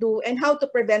they can do and how to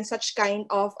prevent such kind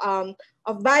of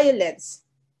violence.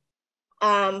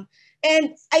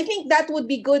 And I think that would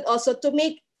be good also to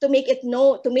make it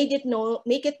known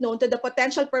to the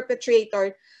potential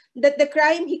perpetrator that the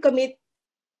crime he commit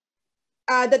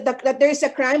that there is a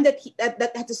crime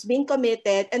that has been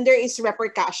committed and there is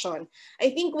repercussion. I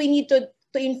think we need to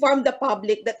inform the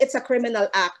public that it's a criminal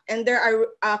act and there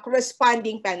are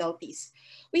corresponding penalties.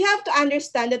 We have to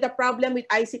understand that the problem with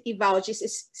ICT vouchers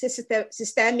is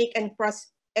systemic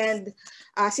and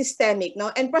systemic,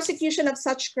 no? And prosecution of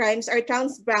such crimes are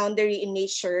transboundary in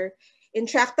nature,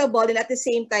 intractable, and at the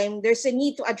same time, there's a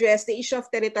need to address the issue of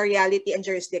territoriality and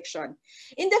jurisdiction.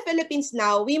 In the Philippines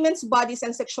now, women's bodies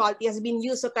and sexuality has been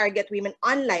used to target women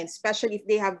online, especially if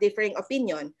they have differing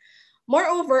opinion.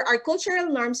 Moreover, our cultural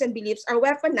norms and beliefs are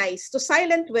weaponized to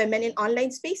silence women in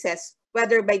online spaces,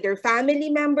 whether by their family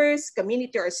members,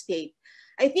 community, or state.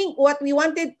 I think what we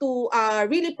wanted to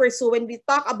really pursue when we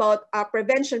talk about a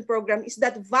prevention program is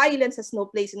that violence has no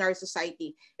place in our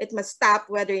society. It must stop,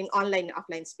 whether in online and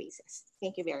offline spaces.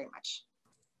 Thank you very much.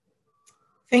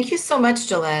 Thank you so much,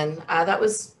 Jelen. That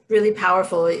was really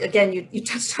powerful. Again, you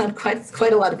touched on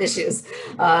quite a lot of issues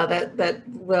that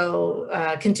we'll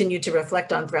continue to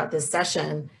reflect on throughout this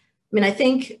session. I mean, I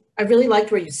think I really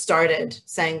liked where you started,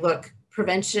 saying, look,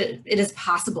 prevention, it is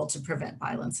possible to prevent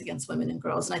violence against women and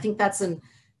girls. And I think that's an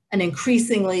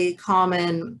increasingly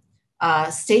common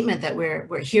statement that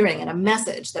we're hearing, and a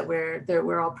message that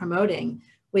we're all promoting.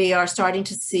 We are starting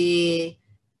to see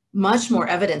much more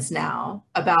evidence now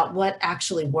about what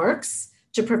actually works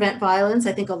to prevent violence.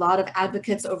 I think a lot of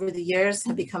advocates over the years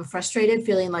have become frustrated,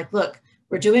 feeling like, look,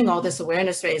 we're doing all this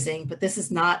awareness raising, but this is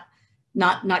not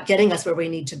getting us where we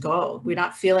need to go. We're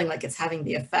not feeling like it's having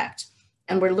the effect.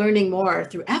 And we're learning more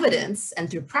through evidence and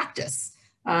through practice,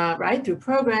 right? Through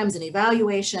programs and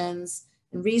evaluations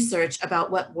and research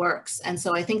about what works. And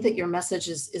so I think that your message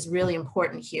is really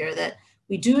important here, that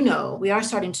we are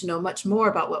starting to know much more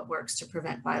about what works to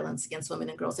prevent violence against women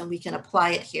and girls, and we can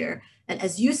apply it here. And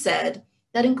as you said,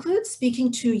 that includes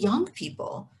speaking to young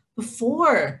people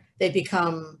before they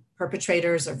become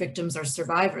perpetrators or victims or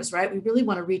survivors, right? We really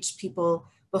want to reach people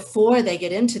before they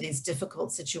get into these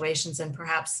difficult situations and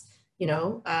perhaps,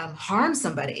 harm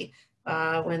somebody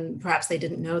when perhaps they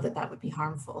didn't know that would be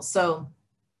harmful. So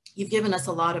you've given us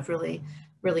a lot of really,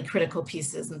 really critical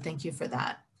pieces, and thank you for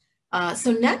that.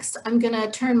 So next, I'm going to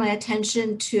turn my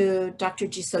attention to Dr.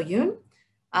 Jiso Yoon.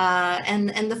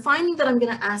 And the finding that I'm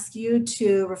going to ask you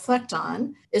to reflect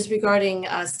on is regarding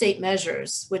state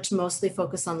measures, which mostly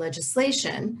focus on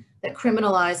legislation that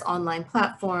criminalize online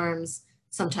platforms,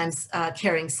 sometimes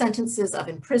carrying sentences of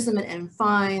imprisonment and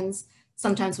fines,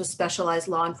 sometimes with specialized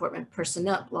law enforcement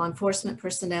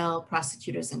personnel,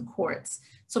 prosecutors, and courts.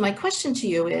 So my question to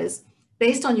you is,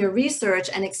 based on your research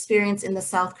and experience in the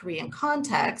South Korean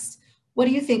context, what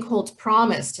do you think holds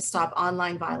promise to stop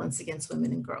online violence against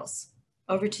women and girls?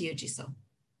 Over to you, Jiso.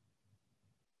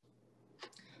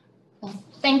 Well,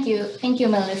 thank you,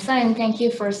 Melissa, and thank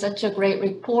you for such a great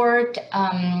report.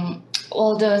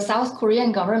 Well, the South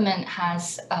Korean government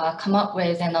has come up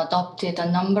with and adopted a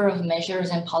number of measures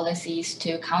and policies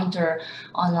to counter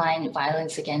online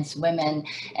violence against women.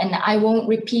 And I won't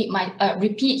repeat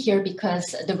here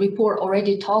because the report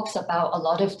already talks about a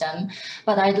lot of them,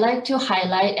 but I'd like to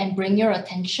highlight and bring your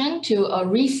attention to a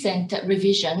recent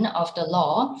revision of the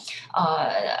law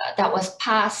that was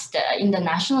passed in the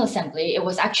National Assembly. It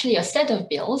was actually a set of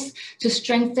bills to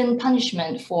strengthen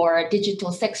punishment for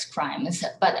digital sex crimes,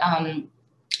 but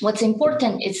what's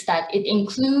important is that it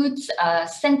includes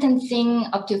sentencing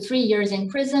up to 3 years in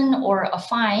prison or a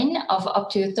fine of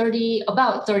up to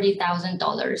about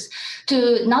 $30,000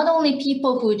 to not only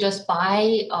people who just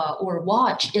buy or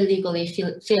watch illegally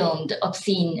filmed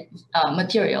obscene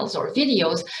materials or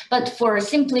videos, but for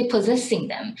simply possessing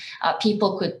them,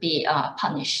 people could be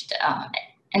punished.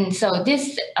 And so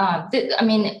this,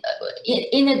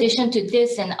 in addition to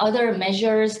this and other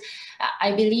measures,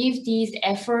 I believe these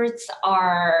efforts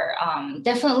are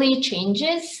definitely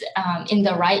changes in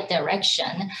the right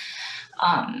direction.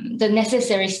 The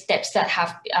necessary steps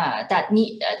that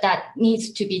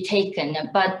needs to be taken,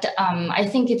 but I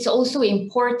think it's also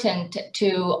important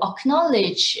to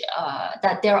acknowledge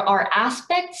that there are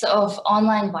aspects of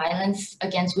online violence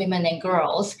against women and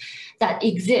girls that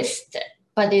exist,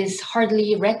 but is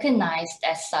hardly recognized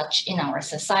as such in our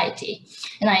society.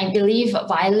 And I believe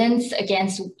violence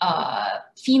against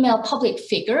female public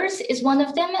figures is one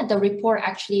of them. The report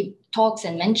actually talks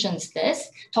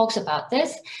about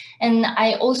this. And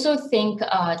I also think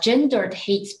gendered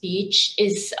hate speech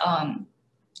is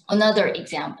another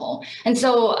example. And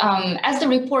so as the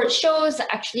report shows,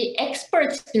 actually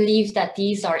experts believe that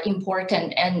these are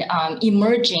important and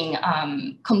emerging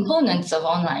components of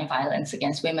online violence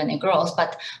against women and girls.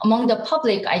 But among the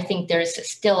public, I think there's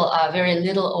still very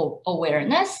little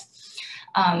awareness.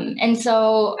 And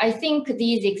so I think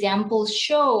these examples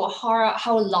show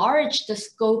how large the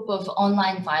scope of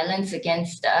online violence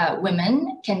against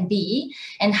women can be,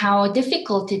 and how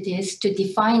difficult it is to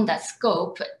define that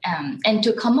scope and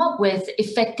to come up with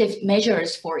effective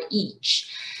measures for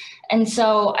each. And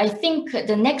so I think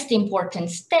the next important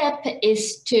step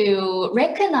is to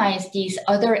recognize these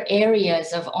other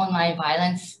areas of online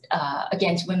violence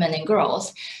against women and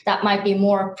girls that might be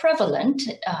more prevalent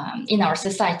in our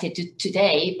society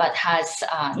today, but has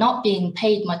not been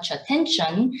paid much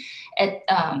attention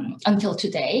until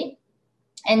today,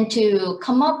 and to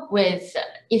come up with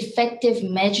effective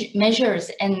measures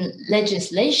and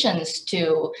legislations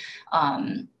to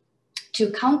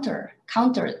counter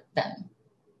them.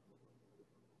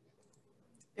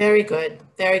 Very good,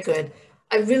 very good.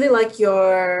 I really like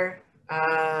your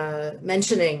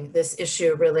mentioning this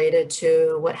issue related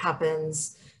to what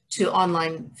happens to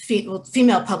online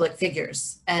female public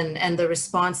figures and the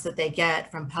response that they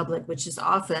get from public, which is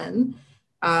often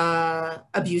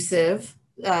abusive,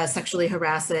 sexually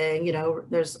harassing. You know,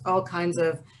 there's all kinds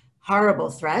of horrible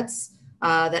threats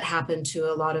that happen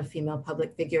to a lot of female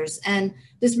public figures. And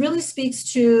this really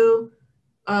speaks to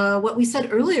what we said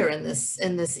earlier in this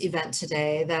event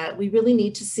today, that we really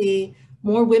need to see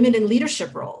more women in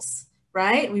leadership roles,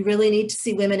 right? We really need to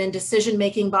see women in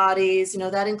decision-making bodies. You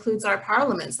know, that includes our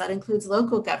parliaments, that includes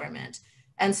local government.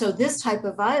 And so this type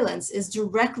of violence is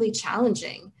directly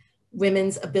challenging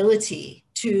women's ability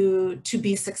to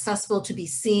be successful, to be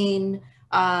seen,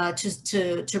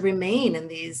 to remain in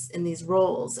these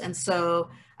roles. And so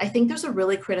I think there's a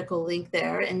really critical link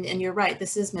there. And you're right,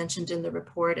 this is mentioned in the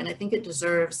report, and I think it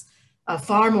deserves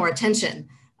far more attention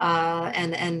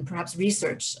and perhaps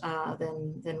research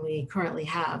than we currently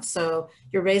have. So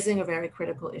you're raising a very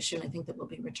critical issue, and I think that we'll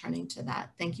be returning to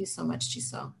that. Thank you so much,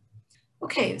 Jiso.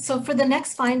 Okay, so for the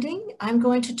next finding, I'm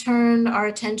going to turn our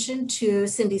attention to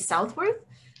Cindy Southworth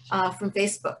from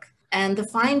Facebook. And the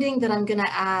finding that I'm gonna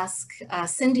ask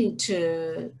Cindy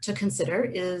to consider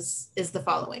is the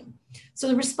following. So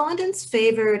the respondents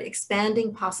favored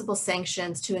expanding possible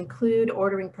sanctions to include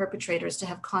ordering perpetrators to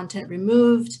have content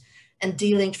removed and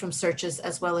delinked from searches,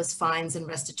 as well as fines and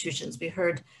restitutions. We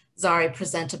heard Zari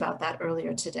present about that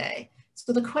earlier today.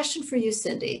 So the question for you,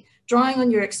 Cindy, drawing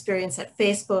on your experience at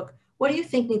Facebook, what do you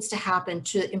think needs to happen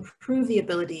to improve the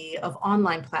ability of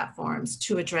online platforms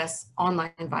to address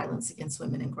online violence against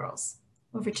women and girls?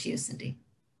 Over to you, Cindy.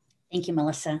 Thank you,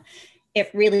 Melissa. It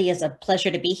really is a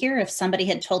pleasure to be here. If somebody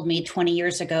had told me 20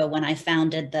 years ago when I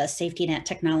founded the Safety Net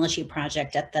Technology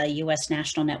Project at the U.S.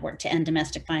 National Network to End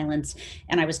Domestic Violence,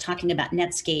 and I was talking about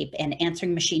Netscape and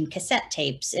answering machine cassette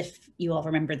tapes, if you all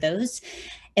remember those,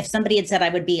 if somebody had said I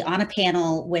would be on a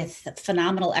panel with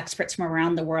phenomenal experts from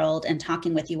around the world and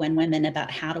talking with UN Women about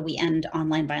how do we end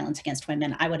online violence against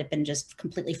women, I would have been just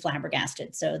completely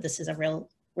flabbergasted. So this is a real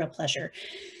pleasure.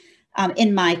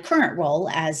 In my current role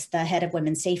as the head of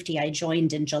women's safety, I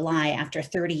joined in July after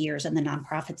 30 years in the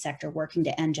nonprofit sector working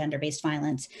to end gender-based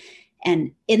violence.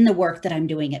 And in the work that I'm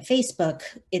doing at Facebook,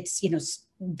 it's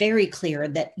very clear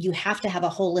that you have to have a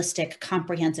holistic,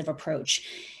 comprehensive approach.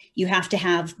 You have to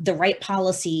have the right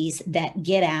policies that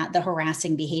get at the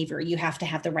harassing behavior. You have to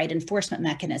have the right enforcement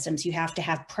mechanisms. You have to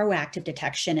have proactive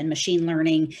detection and machine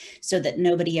learning so that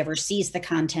nobody ever sees the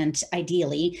content,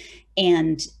 ideally.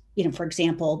 And for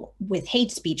example, with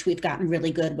hate speech, we've gotten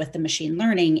really good with the machine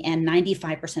learning, and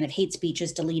 95% of hate speech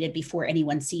is deleted before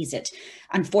anyone sees it.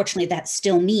 Unfortunately, that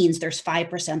still means there's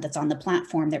 5% that's on the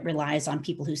platform that relies on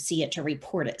people who see it to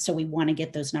report it. So we want to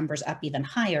get those numbers up even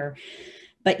higher.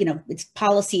 But, it's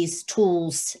policies,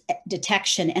 tools,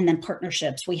 detection, and then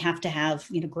partnerships. We have to have,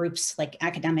 groups like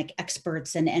academic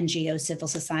experts and NGOs, civil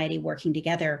society working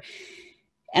together.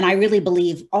 And I really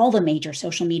believe all the major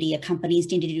social media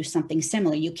companies need to do something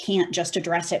similar. You can't just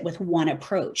address it with one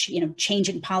approach.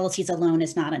 Changing policies alone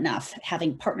is not enough.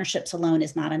 Having partnerships alone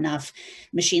is not enough.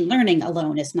 Machine learning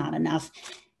alone is not enough.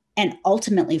 And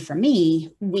ultimately, for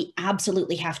me, we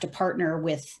absolutely have to partner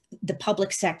with the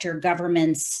public sector,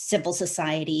 governments, civil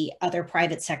society, other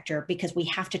private sector, because we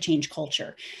have to change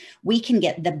culture. We can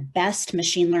get the best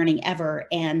machine learning ever,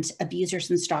 and abusers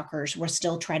and stalkers will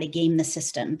still try to game the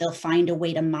system. They'll find a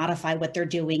way to modify what they're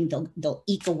doing. They'll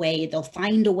eke away. They'll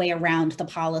find a way around the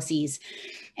policies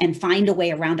and find a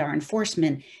way around our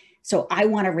enforcement. So I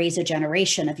want to raise a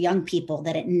generation of young people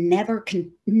that it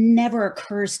never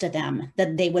occurs to them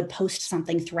that they would post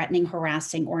something threatening,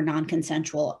 harassing, or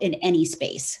non-consensual in any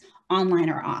space, online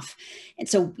or off. And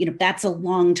so, that's a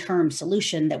long-term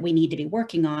solution that we need to be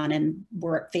working on. And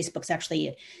Facebook's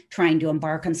actually trying to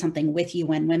embark on something with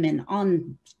UN Women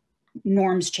on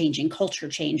norms changing, culture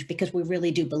change, because we really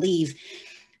do believe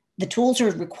the tools are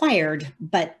required,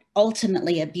 but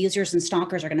ultimately abusers and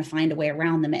stalkers are going to find a way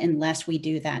around them unless we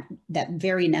do that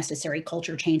very necessary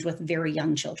culture change with very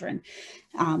young children.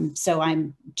 So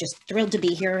I'm just thrilled to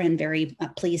be here and very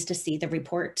pleased to see the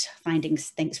report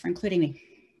findings. Thanks for including me.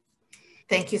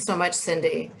 Thank you so much,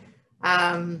 Cindy.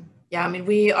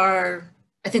 We are,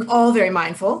 I think, all very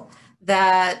mindful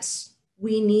that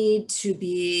we need to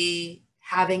be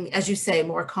having, as you say,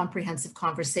 more comprehensive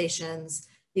conversations,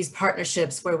 these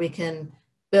partnerships where we can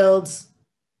build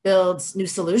new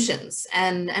solutions.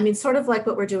 And sort of like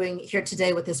what we're doing here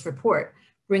today with this report,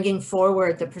 bringing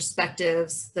forward the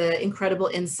perspectives, the incredible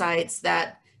insights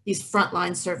that these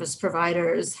frontline service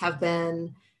providers have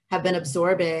been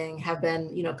absorbing, have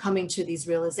been, coming to these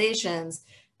realizations.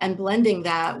 and blending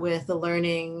that with the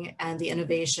learning and the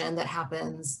innovation that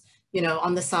happens, you know,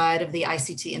 on the side of the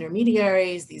ICT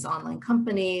intermediaries, these online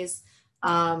companies,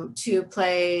 to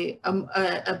play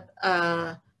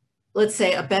let's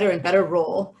say a better and better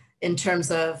role in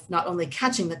terms of not only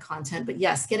catching the content, but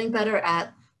yes, getting better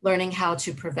at learning how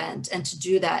to prevent and to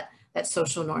do that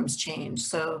social norms change.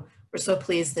 So we're so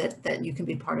pleased that you can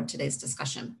be part of today's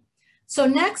discussion. So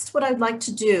next, what I'd like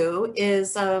to do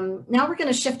is, now we're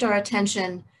gonna shift our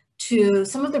attention to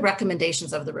some of the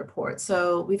recommendations of the report.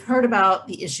 So we've heard about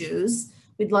the issues.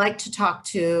 We'd like to talk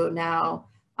to now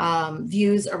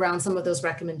views around some of those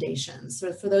recommendations.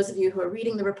 So for those of you who are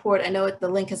reading the report, I know the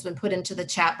link has been put into the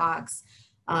chat box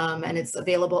and it's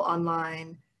available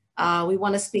online. We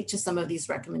want to speak to some of these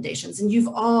recommendations, and you've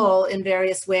all in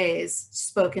various ways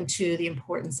spoken to the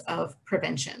importance of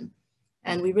prevention.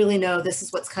 And we really know this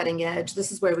is what's cutting edge.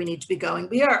 This is where we need to be going.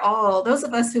 We are all, those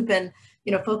of us who've been,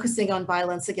 you know, focusing on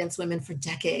violence against women for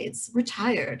decades, we're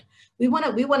tired. We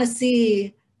want to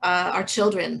see our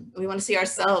children, we want to see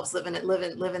ourselves live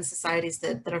in societies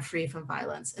that are free from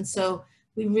violence. And so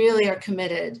we really are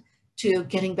committed to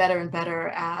getting better and better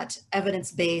at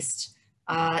evidence-based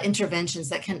interventions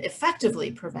that can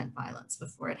effectively prevent violence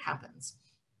before it happens.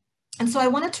 And so I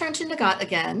want to turn to Nighat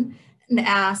again and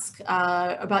ask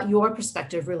about your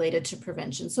perspective related to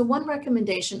prevention. So one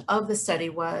recommendation of the study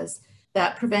was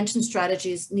that prevention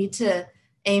strategies need to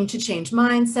aim to change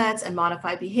mindsets and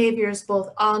modify behaviors both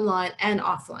online and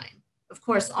offline. Of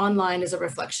course, online is a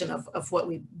reflection of what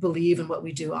we believe and what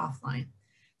we do offline.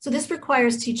 So this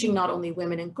requires teaching not only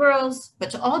women and girls,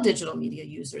 but to all digital media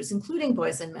users, including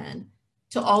boys and men,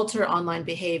 to alter online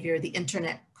behavior, the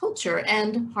internet culture,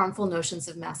 and harmful notions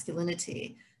of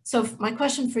masculinity. So my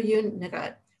question for you,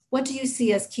 Nighat, what do you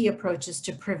see as key approaches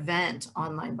to prevent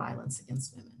online violence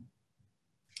against women?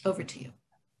 Over to you.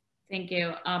 Thank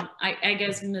you. I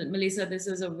guess, Melissa, this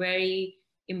is a very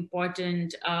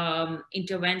important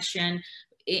intervention.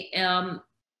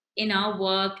 In our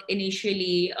work,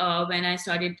 initially, when I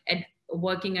started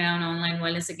working around online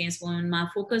violence against women, my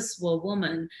focus were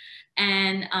women.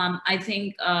 And I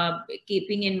think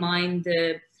keeping in mind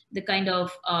the kind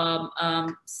of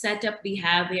setup we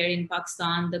have here in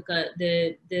Pakistan,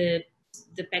 the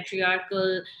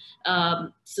patriarchal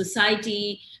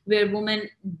society where women,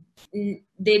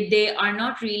 they are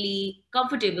not really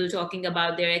comfortable talking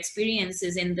about their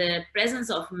experiences in the presence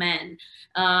of men.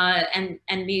 And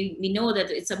we know that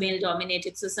it's a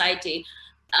male-dominated society.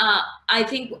 I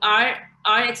think our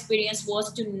experience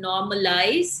was to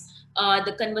normalize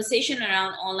the conversation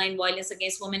around online violence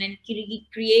against women and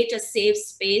create a safe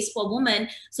space for women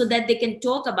so that they can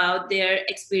talk about their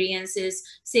experiences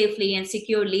safely and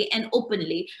securely and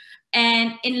openly.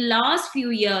 And in last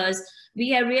few years, we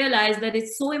have realized that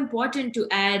it's so important to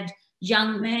add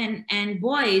young men and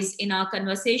boys in our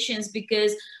conversations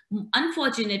because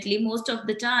unfortunately, most of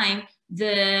the time,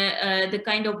 the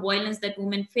kind of violence that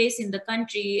women face in the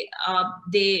country,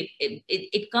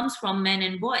 it comes from men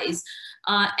and boys,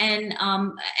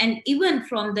 and even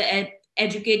from the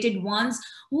educated ones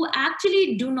who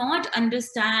actually do not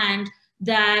understand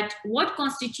that what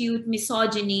constitutes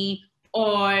misogyny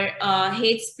or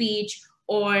hate speech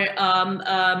or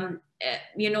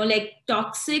like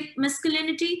toxic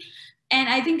masculinity. And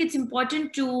I think it's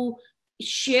important to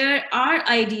share our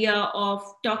idea of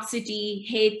toxicity,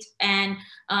 hate, and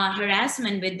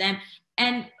harassment with them.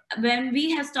 And when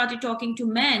we have started talking to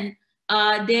men,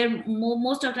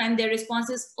 most of the time their response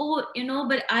is, oh,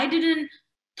 but I didn't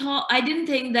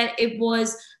think that it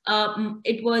was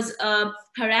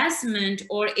harassment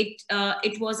or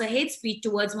it was a hate speech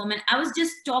towards women. I was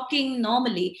just talking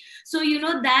normally. So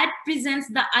that presents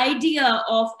the idea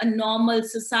of a normal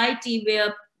society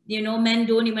where men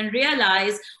don't even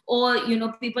realize, or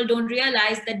people don't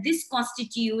realize that this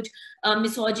constitute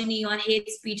misogyny or hate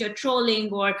speech or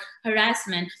trolling or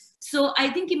harassment. So I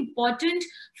think important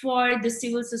for the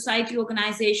civil society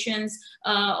organizations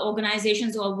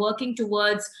who are working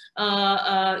towards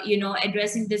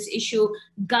addressing this issue,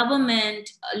 government,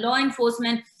 law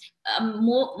enforcement.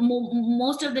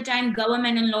 Most of the time,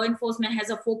 government and law enforcement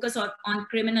has a focus on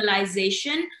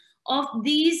criminalization of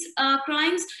these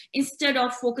crimes instead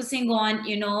of focusing on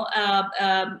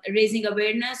raising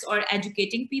awareness or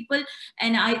educating people.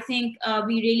 And I think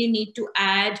we really need to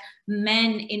add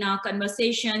men in our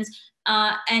conversations,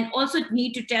 and also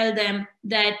need to tell them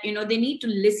that they need to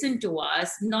listen to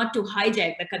us, not to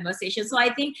hijack the conversation. So I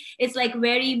think it's like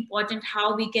very important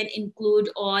how we can include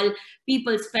all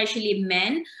people, especially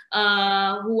men,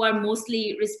 who are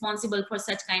mostly responsible for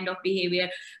such kind of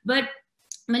behavior. But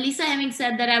Melissa, having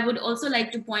said that, I would also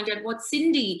like to point out what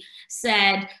Cindy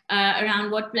said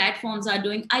around what platforms are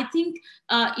doing. I think,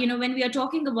 when we are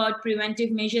talking about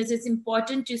preventive measures, it's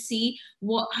important to see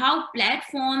how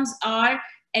platforms are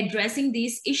addressing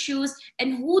these issues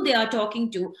and who they are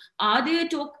talking to. Are they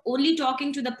only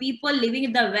talking to the people living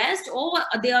in the West, or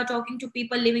they are talking to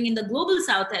people living in the global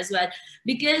South as well?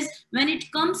 Because when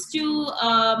it comes to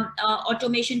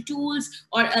automation tools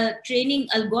or training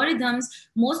algorithms,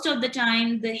 most of the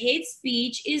time the hate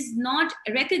speech is not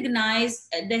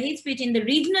recognized, the hate speech in the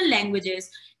regional languages,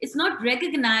 it's not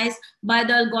recognized by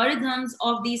the algorithms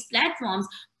of these platforms.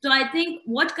 So I think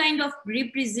what kind of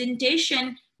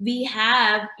representation we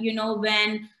have,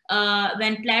 when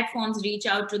platforms reach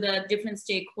out to the different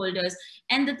stakeholders.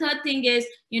 And the third thing is,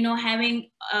 having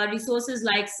resources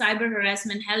like cyber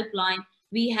harassment helpline.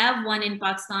 We have one in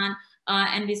Pakistan,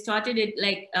 and we started it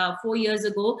like 4 years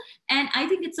ago. And I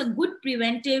think it's a good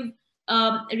preventive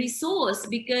resource,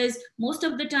 because most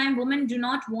of the time women do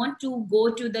not want to go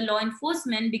to the law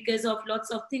enforcement because of lots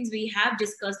of things we have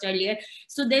discussed earlier.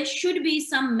 So there should be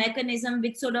some mechanism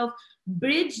which sort of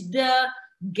bridge the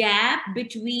gap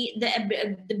between the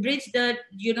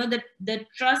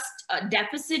trust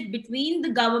deficit between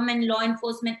the government, law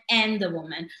enforcement, and the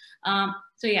woman.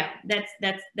 So yeah,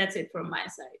 that's it from my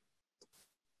side.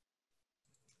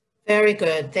 Very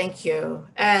good, thank you.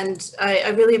 And I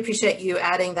really appreciate you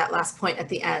adding that last point at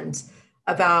the end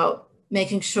about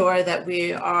making sure that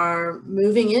we are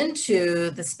moving into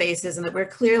the spaces and that we're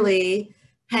clearly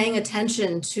paying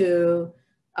attention to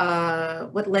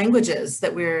what languages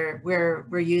that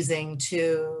we're using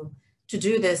to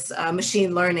do this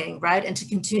machine learning, right? And to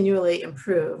continually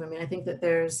improve. I mean, I think that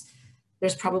there's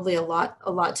probably a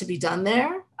lot to be done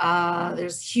there.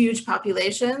 There's huge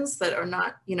populations that are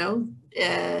not,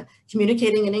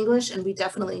 communicating in English, and we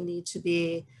definitely need to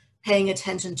be paying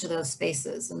attention to those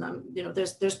spaces. And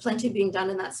there's plenty being done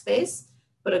in that space,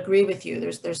 but agree with you,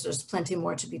 there's plenty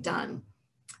more to be done.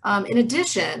 In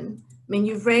addition, I mean,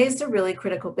 you've raised a really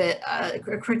critical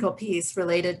piece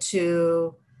related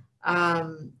to,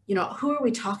 who are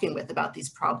we talking with about these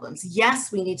problems?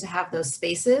 Yes, we need to have those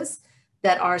spaces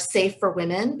that are safe for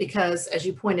women, because as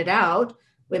you pointed out,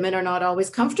 women are not always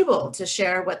comfortable to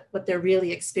share what they're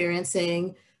really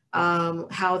experiencing,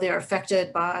 how they're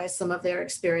affected by some of their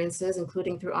experiences,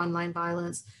 including through online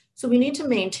violence. So we need to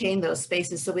maintain those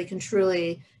spaces so we can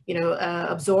truly,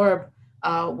 absorb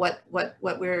what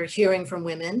we're hearing from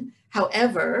women.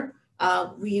 However,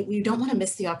 we don't want to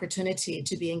miss the opportunity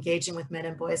to be engaging with men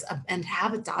and boys and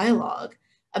have a dialogue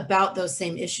about those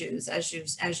same issues as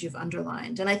you've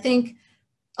underlined. And I think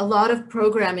a lot of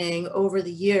programming over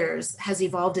the years has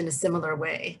evolved in a similar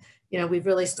way. We've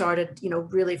really started,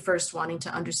 really first wanting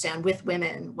to understand with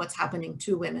women what's happening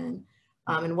to women,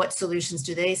 and what solutions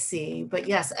do they see. But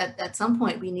yes, at some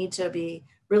point we need to be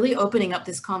really opening up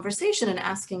this conversation and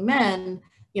asking men,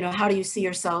 how do you see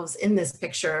yourselves in this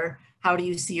picture? How do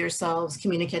you see yourselves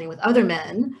communicating with other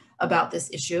men about this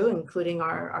issue, including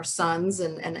our sons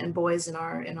and boys in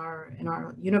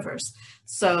our universe?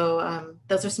 So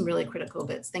those are some really critical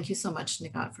bits. Thank you so much,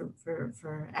 Nighat,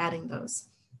 for adding those.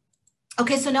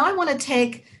 Okay, so now I want to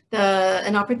take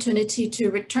an opportunity to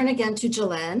return again to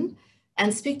Jelen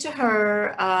and speak to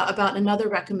her about another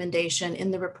recommendation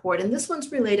in the report. And this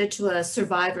one's related to a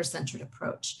survivor-centered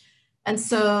approach. And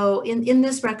so in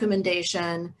this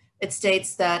recommendation, it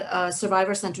states that a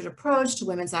survivor-centered approach to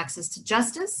women's access to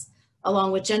justice,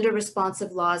 along with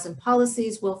gender-responsive laws and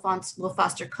policies, will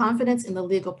foster confidence in the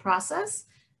legal process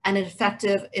and an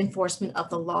effective enforcement of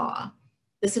the law.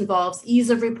 This involves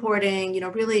ease of reporting,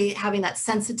 really having that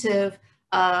sensitive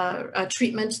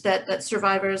treatment that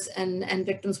survivors and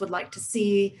victims would like to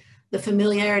see, the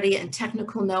familiarity and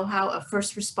technical know-how of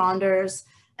first responders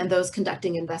and those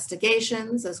conducting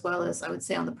investigations, as well as, I would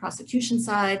say, on the prosecution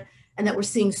side, and that we're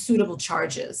seeing suitable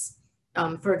charges,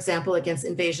 for example, against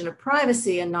invasion of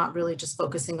privacy, and not really just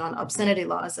focusing on obscenity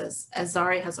laws, as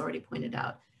Zari has already pointed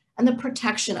out, and the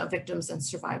protection of victims and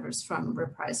survivors from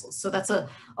reprisals. So that's a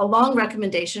long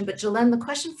recommendation, but Jelen, the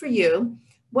question for you,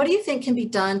 what do you think can be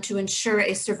done to ensure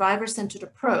a survivor-centered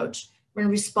approach when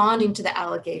responding to the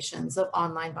allegations of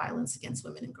online violence against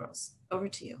women and girls? Over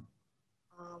to you.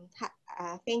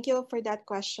 Thank you for that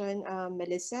question,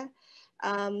 Melissa.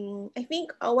 I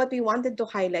think what we wanted to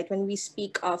highlight when we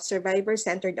speak of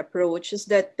survivor-centered approach is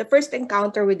that the first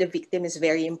encounter with the victim is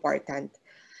very important.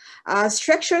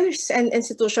 Structures and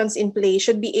institutions in place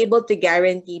should be able to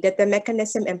guarantee that the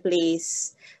mechanism in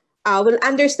place will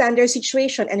understand their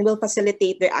situation and will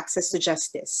facilitate their access to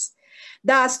justice.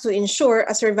 Thus, to ensure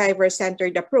a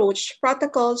survivor-centered approach,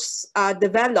 protocols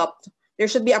developed there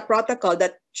should be a protocol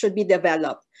that should be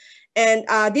developed. And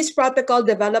this protocol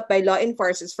developed by law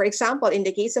enforcers, for example, in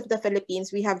the case of the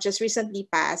Philippines, we have just recently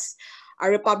passed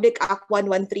a Republic Act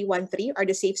 11313, or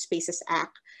the Safe Spaces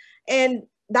Act. And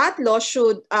that law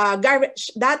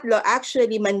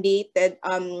actually mandated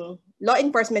law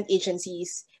enforcement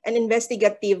agencies and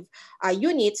investigative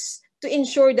units to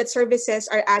ensure that services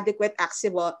are adequate,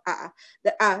 accessible.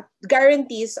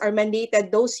 Guarantees are mandated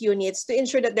those units to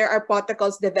ensure that there are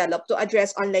protocols developed to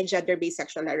address online gender-based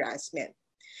sexual harassment.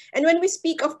 And when we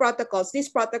speak of protocols, these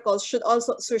protocols should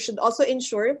also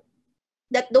ensure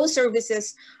that those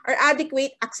services are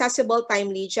adequate, accessible,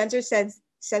 timely, gender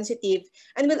sensitive,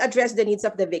 and will address the needs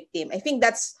of the victim. I think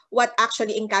that's what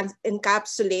actually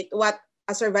encapsulate what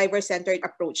a survivor-centered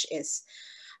approach is.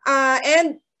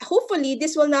 And hopefully,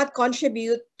 this will not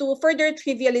contribute to further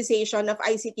trivialization of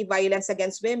ICT violence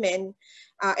against women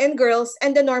and girls,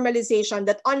 and the normalization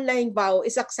that online vow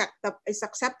is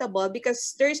acceptable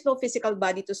because there is no physical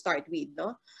body to start with.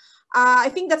 No? I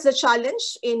think that's the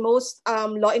challenge in most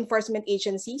law enforcement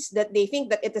agencies, that they think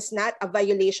that it is not a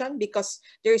violation because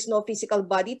there is no physical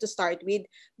body to start with.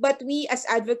 But we as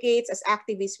advocates, as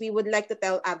activists, we would like to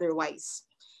tell otherwise.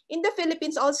 In the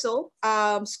Philippines also,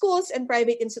 schools and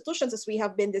private institutions, as we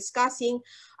have been discussing,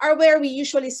 are where we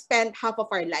usually spend half of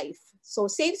our life. So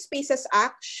Safe Spaces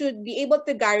Act should be able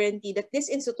to guarantee that these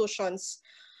institutions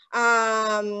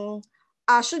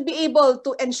should be able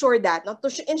to ensure that,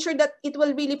 to ensure that it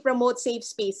will really promote safe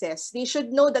spaces. They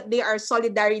should know that they are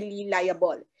solidarily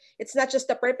liable. It's not just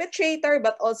the perpetrator,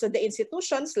 but also the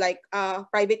institutions like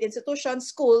private institutions,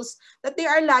 schools, that they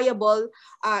are liable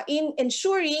in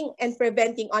ensuring and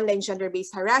preventing online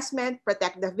gender-based harassment,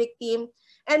 protect the victim,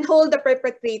 and hold the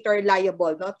perpetrator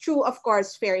liable, through, of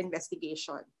course, fair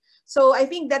investigation. So I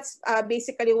think that's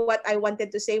basically what I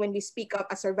wanted to say when we speak of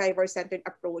a survivor-centered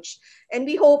approach. And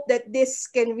we hope that this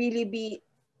can really be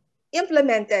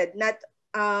implemented, not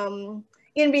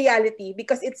in reality,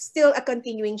 because it's still a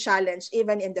continuing challenge,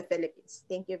 even in the Philippines.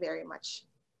 Thank you very much.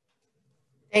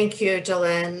 Thank you,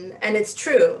 Jelen. And it's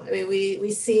true. I mean,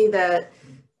 we see that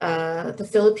the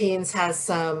Philippines has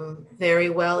some very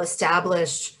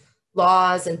well-established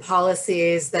laws and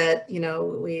policies that,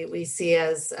 we see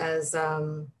as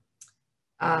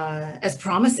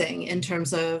promising in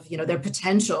terms of, their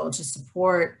potential to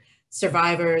support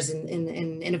survivors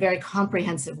in a very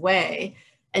comprehensive way.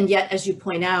 And yet, as you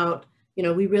point out,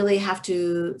 we really have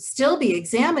to still be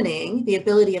examining the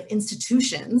ability of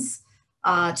institutions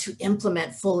to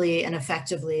implement fully and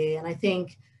effectively. And I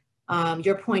think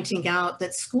you're pointing out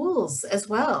that schools as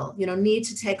well, need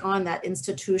to take on that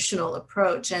institutional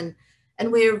approach. And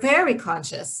we're very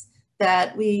conscious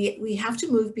that we have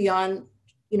to move beyond,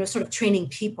 sort of training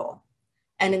people.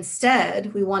 And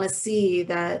instead, we want to see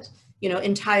that,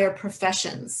 entire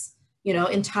professions,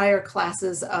 entire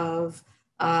classes of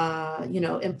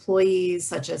employees,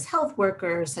 such as health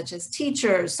workers, such as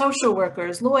teachers, social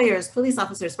workers, lawyers, police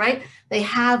officers, right? They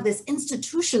have this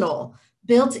institutional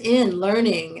built-in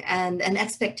learning and an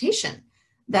expectation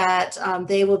that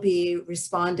they will be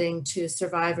responding to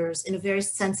survivors in a very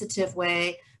sensitive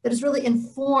way that is really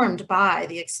informed by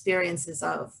the experiences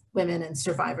of women and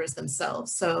survivors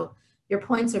themselves. So your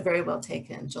points are very well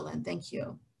taken, Jelen. Thank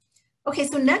you. Okay,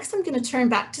 so next I'm going to turn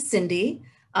back to Cindy.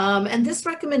 And this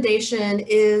recommendation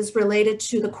is related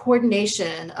to the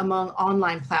coordination among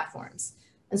online platforms.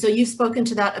 And so you've spoken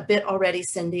to that a bit already,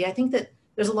 Cindy. I think that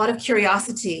there's a lot of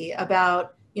curiosity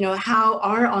about, how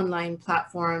are online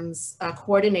platforms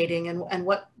coordinating, and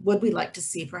what would we like to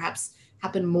see perhaps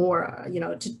happen more,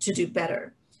 to do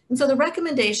better. And so the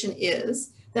recommendation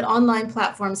is that online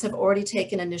platforms have already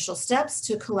taken initial steps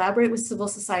to collaborate with civil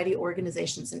society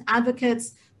organizations and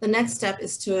advocates. The next step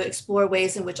is to explore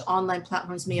ways in which online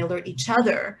platforms may alert each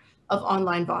other of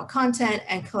online VAW content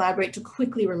and collaborate to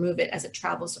quickly remove it as it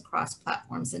travels across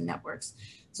platforms and networks.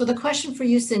 So the question for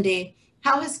you, Cindy,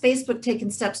 how has Facebook taken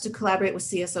steps to collaborate with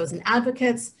CSOs and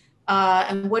advocates?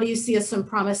 And what do you see as some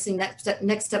promising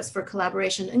next steps for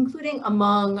collaboration, including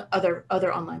among other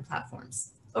online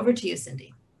platforms? Over to you,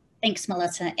 Cindy. Thanks,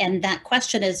 Melissa. And that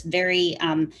question is very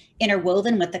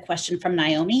interwoven with the question from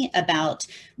Naomi about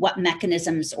what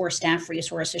mechanisms or staff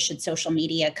resources should social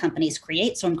media companies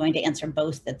create. So I'm going to answer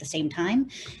both at the same time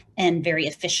and very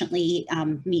efficiently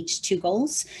meet two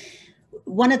goals.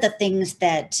 One of the things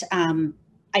that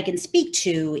I can speak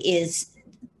to is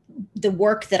the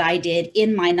work that I did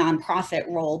in my nonprofit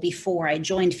role before I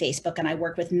joined Facebook. And I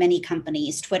worked with many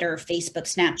companies, Twitter, Facebook,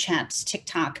 Snapchat,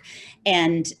 TikTok.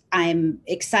 And I'm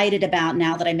excited about,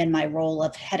 now that I'm in my role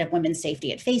of head of women's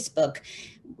safety at Facebook,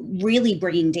 really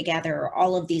bringing together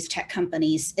all of these tech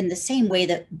companies in the same way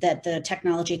that the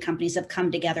technology companies have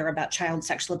come together about child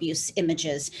sexual abuse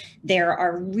images. There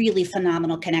are really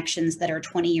phenomenal connections that are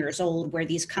 20 years old where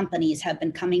these companies have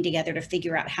been coming together to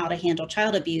figure out how to handle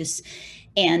child abuse.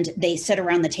 And they sit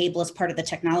around the table as part of the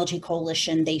technology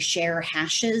coalition. They share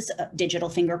hashes, digital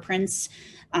fingerprints,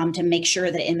 to make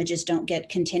sure that images don't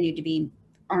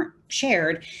aren't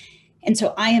shared. And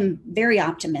so I am very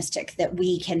optimistic that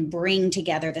we can bring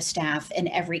together the staff in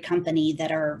every company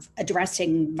that are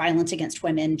addressing violence against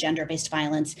women, gender-based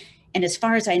violence. And as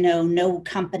far as I know, no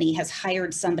company has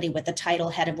hired somebody with the title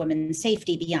head of women's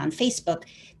safety beyond Facebook.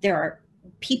 There are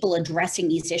people addressing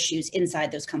these issues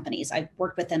inside those companies. I've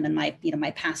worked with them in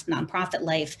my past nonprofit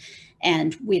life,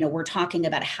 and we're talking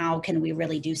about how can we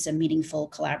really do some meaningful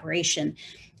collaboration.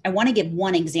 I want to give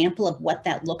one example of what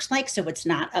that looks like, so it's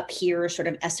not up here sort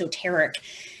of esoteric.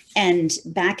 And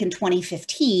back in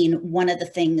 2015, one of the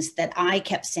things that I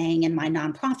kept saying in my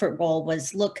nonprofit role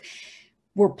was, look,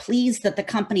 we're pleased that the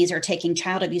companies are taking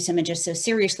child abuse images so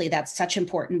seriously. That's such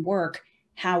important work.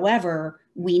 However,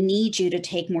 we need you to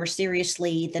take more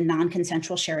seriously the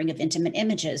non-consensual sharing of intimate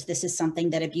images. This is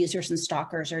something that abusers and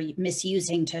stalkers are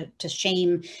misusing to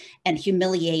shame and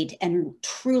humiliate and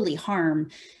truly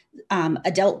harm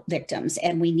adult victims,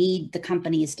 and we need the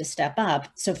companies to step up.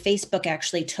 So Facebook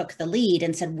actually took the lead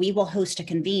and said, we will host a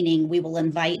convening, we will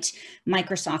invite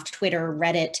Microsoft, Twitter,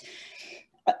 Reddit,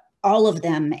 all of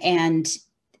them, and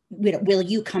will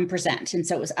you come present? And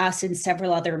so it was us and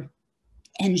several other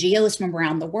NGOs from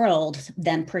around the world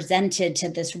then presented to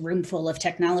this room full of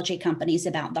technology companies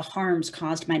about the harms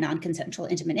caused by non-consensual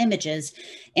intimate images.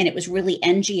 And it was really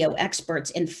NGO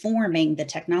experts informing the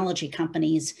technology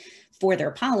companies for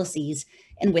their policies.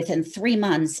 And within 3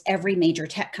 months, every major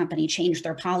tech company changed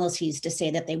their policies to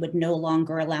say that they would no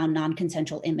longer allow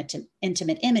non-consensual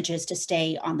intimate images to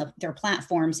stay on their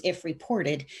platforms if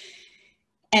reported.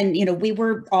 And, we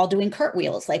were all doing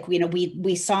cartwheels. Like,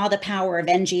 we saw the power of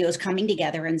NGOs coming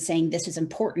together and saying, this is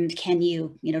important. Can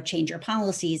you, change your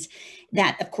policies?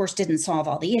 That, of course, didn't solve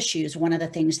all the issues. One of the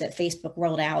things that Facebook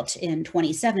rolled out in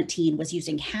 2017 was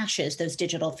using hashes, those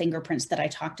digital fingerprints that I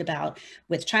talked about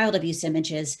with child abuse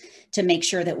images, to make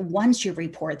sure that once you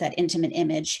report that intimate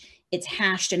image, it's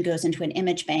hashed and goes into an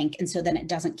image bank. And so then it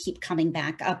doesn't keep coming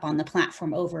back up on the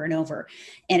platform over and over.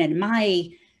 And in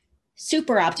my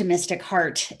super optimistic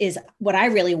heart is what I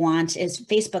really want is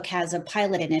Facebook has a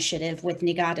pilot initiative with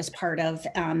Nighat as part of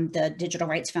the Digital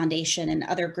Rights Foundation and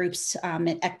other groups at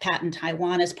ECPAT in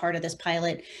Taiwan as part of this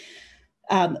pilot.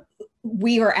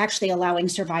 We are actually allowing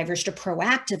survivors to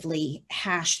proactively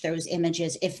hash those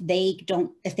images if they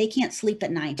can't sleep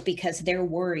at night because they're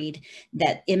worried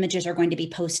that images are going to be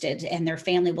posted and their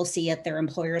family will see it, their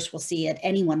employers will see it,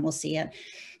 anyone will see it.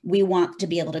 We want to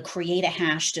be able to create a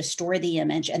hash to store the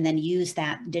image and then use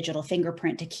that digital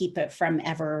fingerprint to keep it from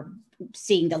ever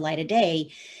seeing the light of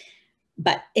day.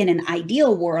 But in an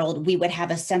ideal world, we would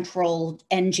have a central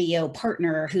NGO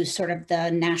partner who's sort of the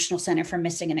National Center for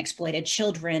Missing and Exploited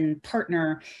Children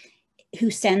partner who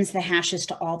sends the hashes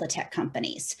to all the tech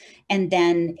companies. And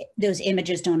then those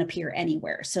images don't appear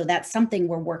anywhere. So that's something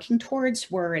we're working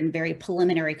towards. We're in very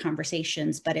preliminary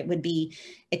conversations, but it would be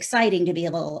exciting to be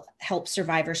able to help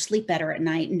survivors sleep better at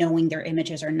night, knowing their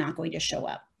images are not going to show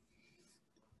up.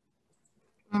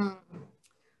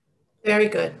 Very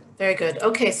good, very good.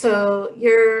 Okay, so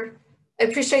I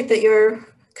appreciate that you're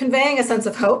conveying a sense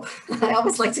of hope. I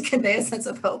always like to convey a sense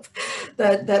of hope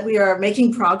that we are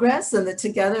making progress and that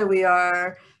together we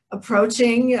are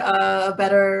approaching a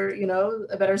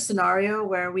better scenario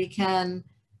where we can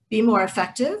be more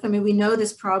effective. I mean, we know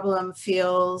this problem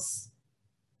feels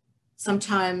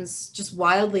sometimes just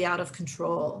wildly out of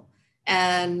control.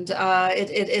 And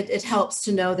it helps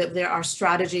to know that there are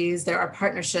strategies, there are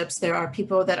partnerships, there are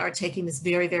people that are taking this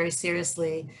very, very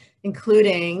seriously,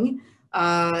 including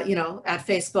at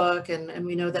Facebook, and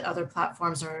we know that other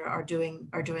platforms are doing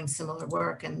similar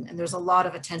work, and there's a lot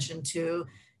of attention to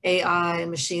AI and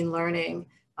machine learning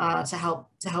to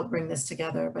help bring this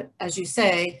together. But as you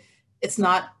say, it's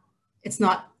not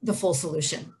the full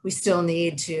solution. We still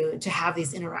need to have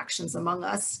these interactions among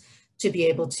us to be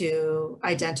able to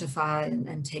identify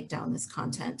and take down this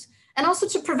content, and also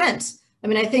to prevent. I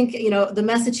mean, I think the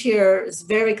message here is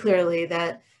very clearly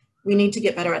that we need to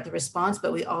get better at the response,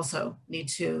 but we also need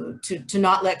to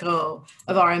not let go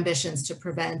of our ambitions to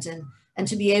prevent and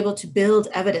to be able to build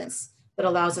evidence that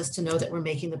allows us to know that we're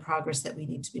making the progress that we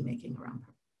need to be making around.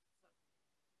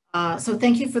 So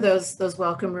thank you for those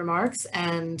welcome remarks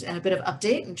and a bit of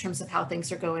update in terms of how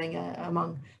things are going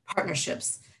among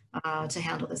partnerships to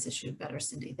handle this issue better,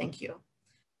 Cindy. Thank you.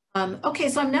 Okay,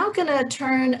 so I'm now going to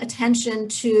turn attention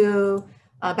to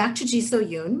back to Jiso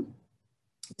Yoon.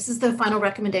 This is the final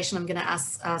recommendation I'm going to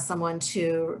ask someone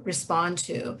to respond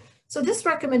to. So this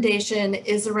recommendation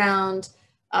is around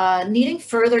needing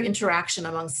further interaction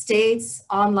among states,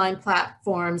 online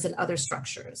platforms, and other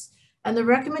structures. And the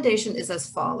recommendation is as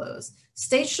follows.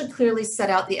 States should clearly set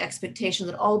out the expectation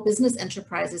that all business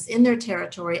enterprises in their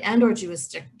territory and or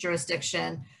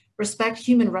jurisdiction respect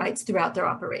human rights throughout their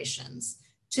operations.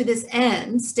 To this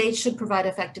end, states should provide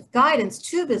effective guidance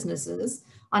to businesses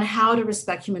on how to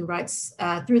respect human rights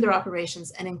through their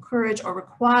operations and encourage or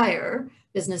require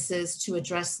businesses to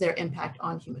address their impact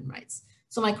on human rights.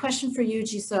 So my question for you,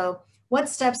 Jiso, what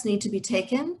steps need to be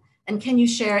taken? And can you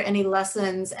share any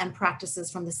lessons and practices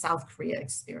from the South Korea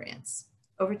experience?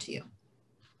 Over to you.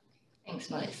 Thanks,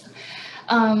 Melissa.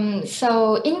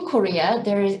 So in Korea,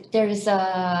 there is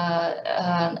an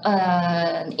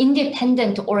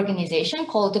independent organization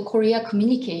called the Korea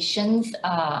Communications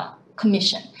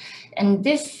Commission. And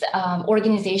this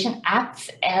organization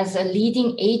acts as a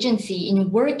leading agency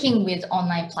in working with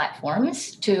online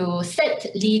platforms to set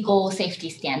legal safety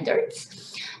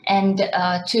standards and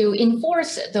to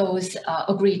enforce those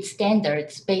agreed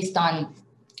standards based on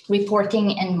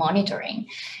reporting and monitoring.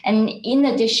 And in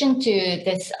addition to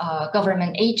this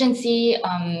government agency,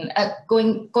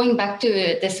 going back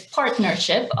to this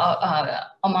partnership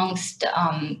amongst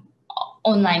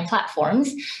online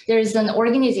platforms, there is an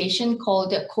organization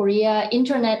called Korea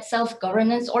Internet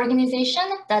Self-Governance Organization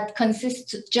that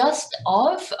consists just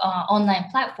of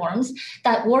online platforms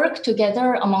that work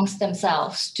together amongst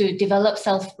themselves to develop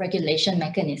self-regulation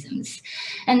mechanisms.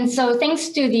 And so thanks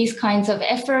to these kinds of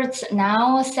efforts,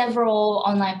 now several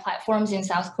online platforms in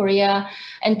South Korea,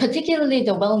 and particularly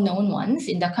the well-known ones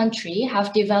in the country,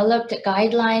 have developed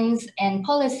guidelines and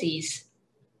policies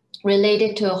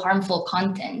related to harmful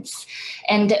contents,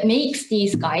 and makes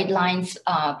these guidelines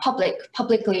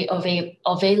publicly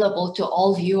available to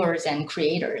all viewers and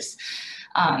creators.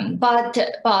 But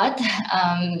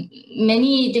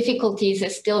many difficulties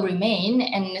still remain,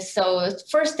 and so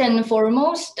first and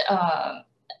foremost,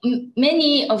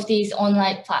 many of these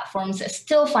online platforms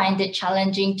still find it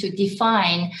challenging to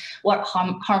define what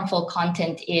harmful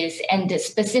content is, and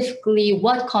specifically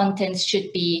what contents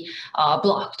should be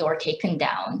blocked or taken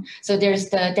down. So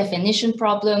there's the definition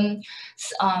problem.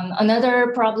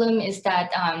 Another problem is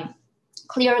that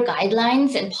clear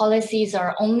guidelines and policies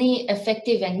are only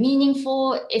effective and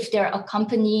meaningful if they're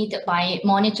accompanied by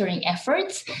monitoring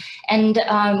efforts. And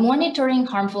monitoring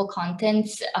harmful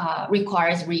contents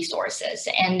requires resources.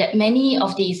 And many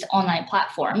of these online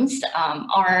platforms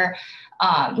are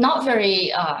not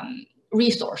very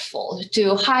resourceful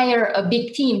to hire a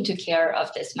big team to care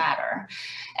of this matter.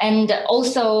 And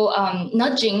also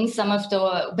nudging some of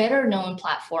the better known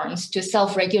platforms to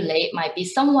self-regulate might be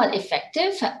somewhat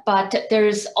effective, but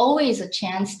there's always a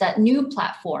chance that new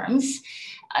platforms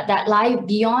that lie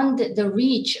beyond the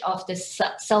reach of this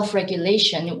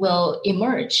self-regulation will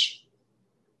emerge.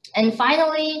 And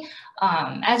finally,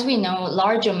 as we know,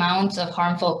 large amounts of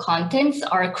harmful contents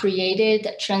are created,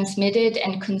 transmitted,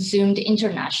 and consumed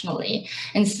internationally.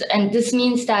 And this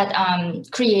means that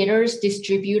creators,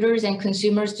 distributors, and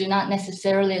consumers do not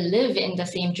necessarily live in the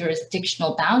same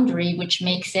jurisdictional boundary, which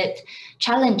makes it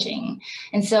challenging.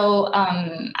 And so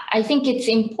I think it's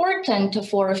important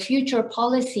for future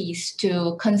policies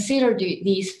to consider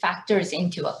these factors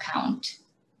into account.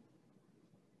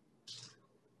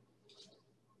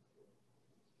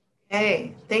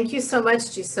 Hey, thank you so much,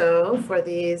 Jiso, for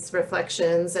these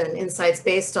reflections and insights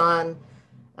based on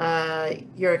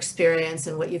your experience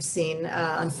and what you've seen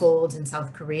unfold in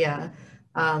South Korea.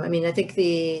 I mean, I think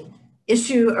the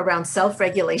issue around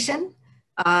self-regulation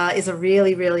is a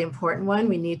really, really important one.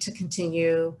 We need to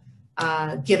continue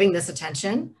giving this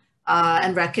attention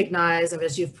and recognize, and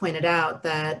as you've pointed out,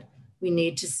 that we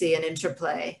need to see an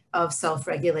interplay of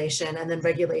self-regulation and then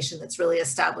regulation that's really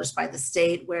established by the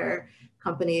state, where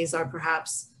companies are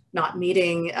perhaps not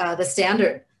meeting the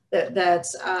standard that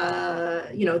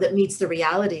you know, that meets the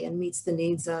reality and meets the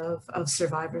needs of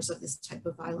survivors of this type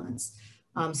of violence.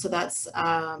 So that's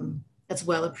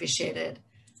well appreciated.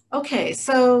 Okay,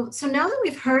 so now that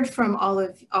we've heard from all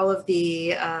of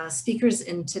the speakers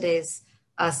in today's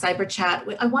cyber chat,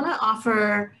 I want to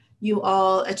offer you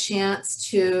all a chance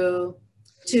to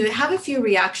have a few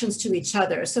reactions to each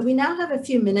other. So we now have a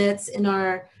few minutes in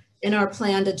our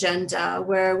planned agenda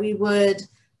where we would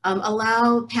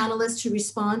allow panelists to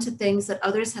respond to things that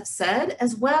others have said,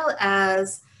 as well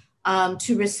as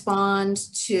to respond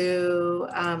to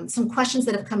some questions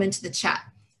that have come into the chat.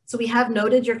 So we have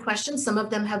noted your questions. Some of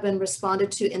them have been responded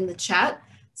to in the chat.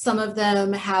 Some of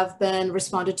them have been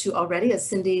responded to already, as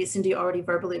Cindy already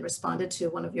verbally responded to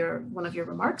one of your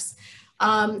remarks.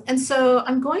 And so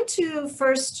I'm going to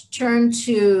first turn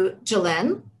to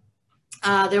Jelen.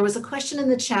 There was a question in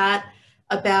the chat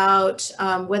about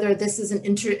whether this is a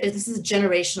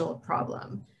generational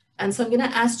problem. And so I'm going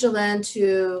to ask Jelen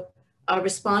to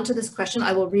respond to this question.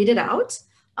 I will read it out,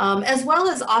 as well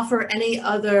as offer any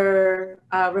other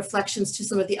reflections to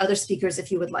some of the other speakers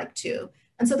if you would like to.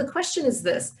 And so the question is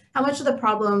this: how much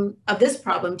of this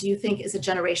problem do you think is a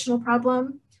generational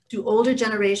problem? Do older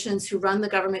generations who run the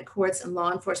government, courts, and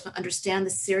law enforcement understand the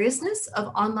seriousness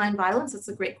of online violence? That's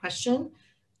a great question.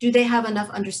 Do they have enough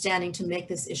understanding to make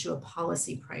this issue a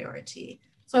policy priority?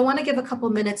 So I want to give a couple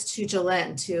minutes to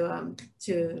Jelen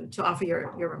to offer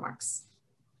your remarks.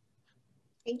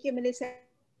 Thank you, Melissa.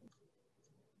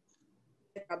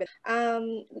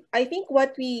 I think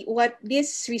what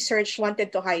this research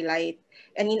wanted to highlight,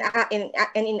 and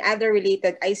in other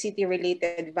related ICT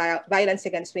related violence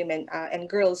against women and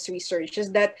girls research,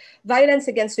 is that violence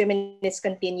against women is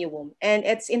continuum and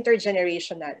it's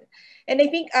intergenerational. And I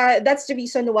think that's the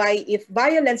reason why, if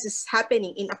violence is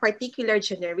happening in a particular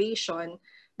generation,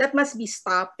 that must be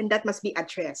stopped and that must be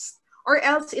addressed, or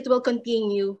else it will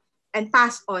continue and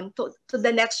pass on to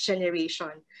the next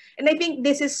generation. And I think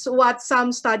this is what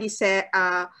some studies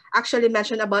actually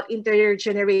mention about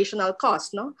intergenerational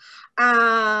cost, no?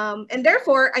 And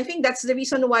therefore, I think that's the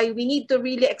reason why we need to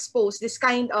really expose this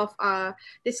kind of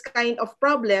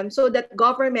problem, so that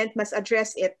government must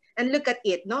address it and look at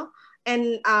it, no?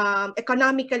 And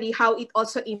economically, how it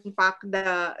also impact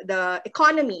the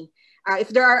economy if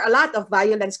there are a lot of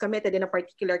violence committed in a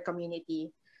particular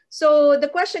community. So the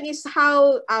question is,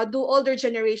 how do older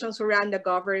generations who run the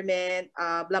government,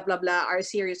 blah, blah, blah, are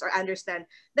serious or understand?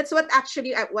 That's what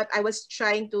actually what I was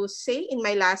trying to say in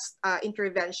my last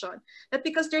intervention. That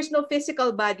because there's no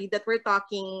physical body that we're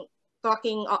talking, some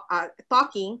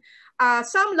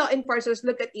law enforcers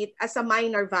look at it as a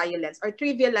minor violence or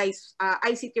trivialize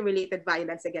ICT-related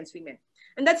violence against women.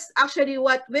 And that's actually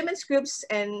what women's groups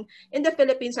in the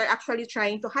Philippines are actually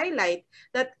trying to highlight,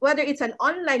 that whether it's an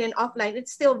online and offline,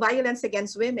 it's still violence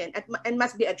against women and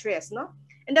must be addressed, no?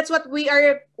 And that's what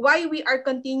why we are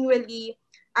continually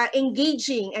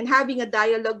engaging and having a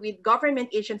dialogue with government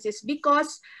agencies,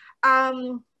 because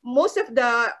most of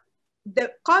the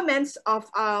comments of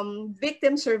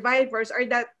victim survivors are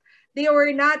that they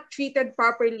were not treated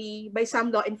properly by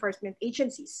some law enforcement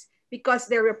agencies, because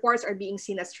their reports are being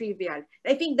seen as trivial.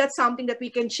 I think that's something that we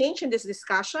can change in this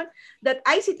discussion, that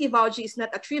ICT voucher is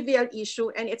not a trivial issue,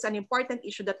 and it's an important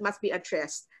issue that must be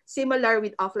addressed, similar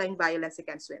with offline violence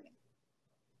against women.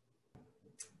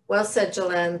 Well said,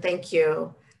 Jelen, thank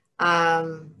you.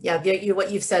 Yeah,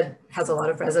 what you've said has a lot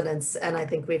of resonance, and I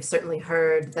think we've certainly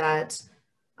heard that.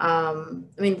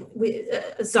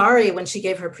 Zari, when she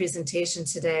gave her presentation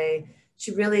today,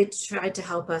 she really tried to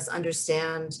help us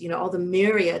understand, all the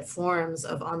myriad forms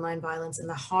of online violence and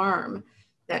the harm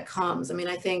that comes. I mean,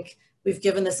 I think we've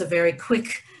given this a very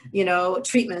quick,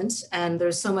 treatment, and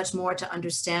there's so much more to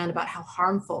understand about how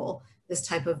harmful this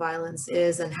type of violence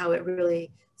is and how it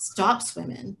really stops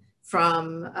women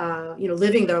from,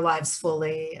 living their lives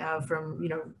fully, from,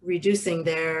 reducing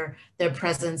their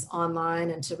presence online,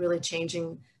 and to really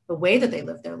changing the way that they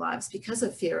live their lives because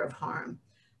of fear of harm.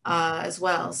 As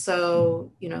well.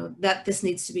 So, that this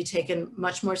needs to be taken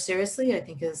much more seriously, I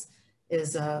think is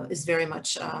very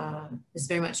much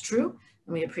true.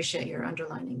 And we appreciate your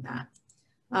underlining that.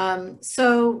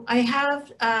 So I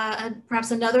have perhaps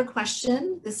another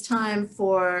question, this time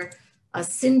for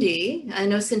Cindy. I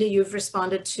know, Cindy, you've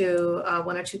responded to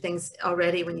one or two things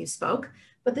already when you spoke,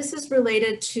 but this is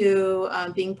related to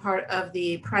being part of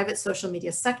the private social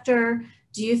media sector.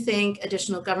 Do you think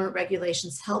additional government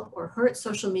regulations help or hurt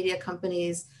social media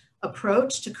companies'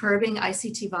 approach to curbing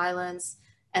ICT violence?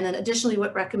 And then additionally,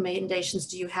 what recommendations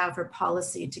do you have for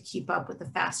policy to keep up with the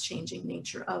fast changing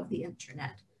nature of the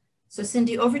internet? So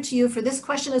Cindy, over to you for this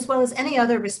question, as well as any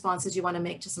other responses you want to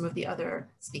make to some of the other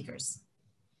speakers.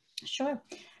 Sure.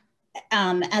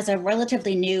 As a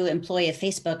relatively new employee of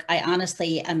Facebook, I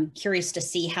honestly am curious to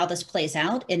see how this plays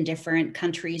out in different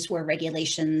countries where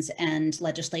regulations and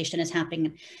legislation is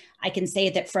happening. I can say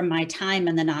that from my time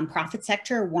in the nonprofit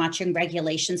sector, watching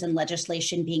regulations and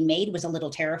legislation being made was a little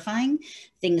terrifying.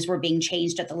 Things were being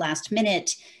changed at the last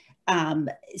minute.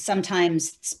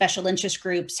 Sometimes special interest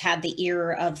groups had the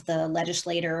ear of the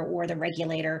legislator or the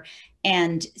regulator.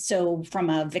 And so from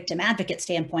a victim advocate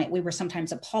standpoint, we were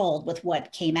sometimes appalled with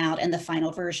what came out in the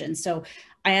final version. So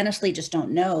I honestly just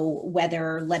don't know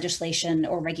whether legislation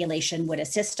or regulation would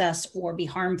assist us or be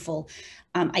harmful.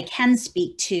 I can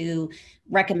speak to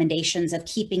recommendations of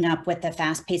keeping up with the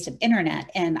fast pace of internet.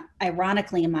 And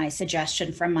ironically, my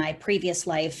suggestion from my previous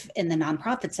life in the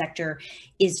nonprofit sector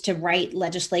is to write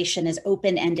legislation as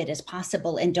open-ended as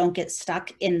possible and don't get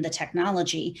stuck in the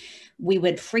technology. We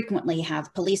would frequently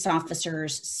have police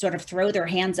officers sort of throw their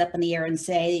hands up in the air and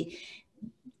say,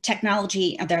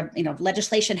 technology,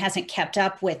 legislation hasn't kept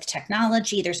up with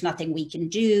technology. There's nothing we can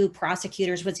do.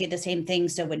 Prosecutors would say the same thing.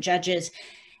 So would judges.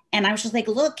 And I was just like,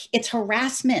 look, it's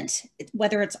harassment,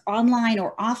 whether it's online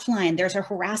or offline, there's a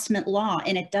harassment law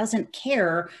and it doesn't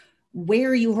care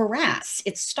where you harass.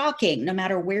 It's stalking, no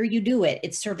matter where you do it.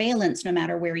 It's surveillance, no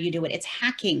matter where you do it. It's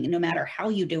hacking, no matter how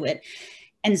you do it.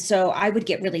 And so I would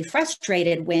get really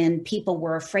frustrated when people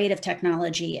were afraid of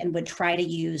technology and would try to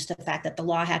use the fact that the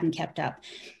law hadn't kept up.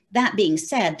 That being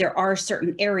said, there are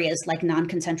certain areas like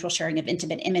non-consensual sharing of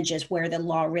intimate images where the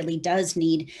law really does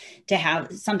need to have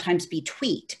sometimes be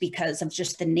tweaked because of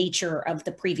just the nature of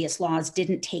the previous laws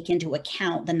didn't take into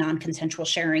account the non-consensual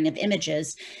sharing of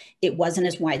images. It wasn't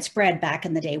as widespread back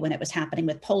in the day when it was happening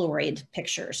with Polaroid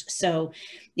pictures. So,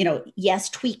 yes,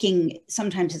 tweaking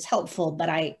sometimes is helpful, but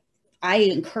I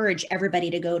encourage everybody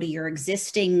to go to your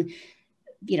existing,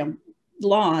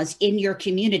 laws in your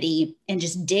community and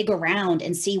just dig around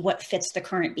and see what fits the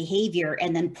current behavior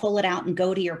and then pull it out and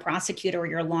go to your prosecutor or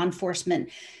your law enforcement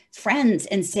friends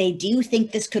and say, do you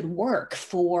think this could work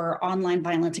for online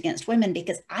violence against women?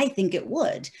 Because I think it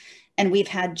would. And we've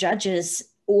had judges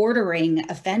ordering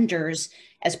offenders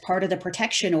as part of the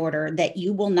protection order that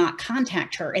you will not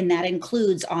contact her. And that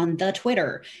includes on the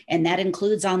Twitter and that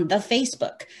includes on the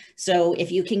Facebook. So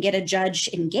if you can get a judge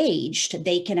engaged,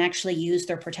 they can actually use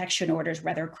their protection orders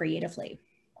rather creatively.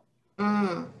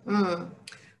 That's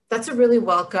a really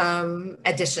welcome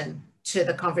addition to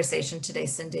the conversation today,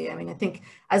 Cindy. I mean, I think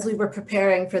as we were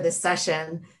preparing for this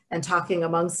session and talking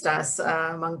amongst us,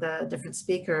 among the different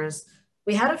speakers,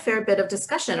 we had a fair bit of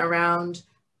discussion around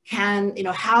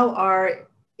how are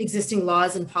existing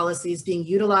laws and policies being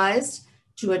utilized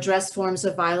to address forms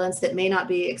of violence that may not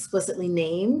be explicitly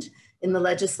named in the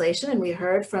legislation. And we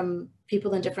heard from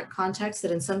people in different contexts that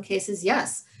in some cases,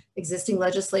 yes, existing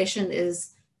legislation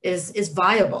is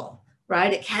viable,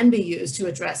 right? It can be used to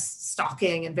address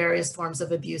stalking and various forms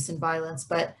of abuse and violence.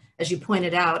 But as you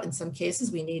pointed out, in some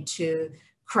cases, we need to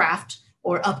craft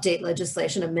or update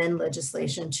legislation, amend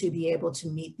legislation to be able to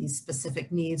meet these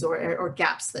specific needs or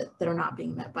gaps that are not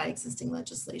being met by existing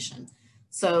legislation.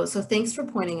 So thanks for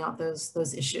pointing out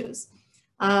those issues.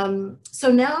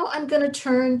 So now I'm going to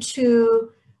turn to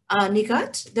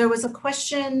Nighat. There was a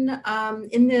question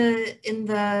in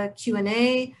the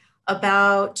Q&A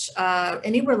about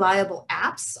any reliable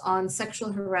apps on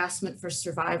sexual harassment for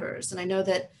survivors. And I know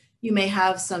that you may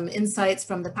have some insights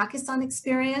from the Pakistan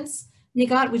experience.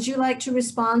 Nighat, would you like to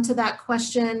respond to that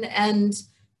question? And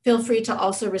feel free to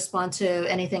also respond to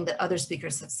anything that other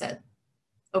speakers have said.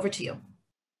 Over to you.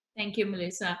 Thank you,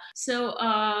 Melissa. So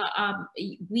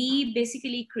we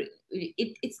basically,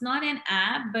 it's not an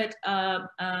app, but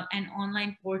an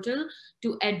online portal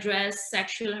to address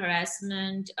sexual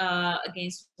harassment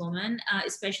against women,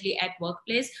 especially at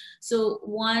workplace. So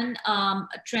one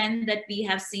trend that we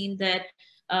have seen that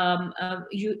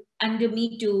under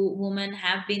Me Too, women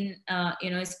have been,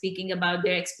 speaking about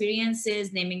their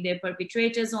experiences, naming their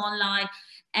perpetrators online,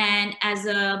 and as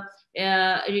a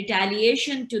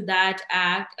retaliation to that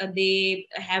act, they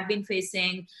have been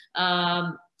facing.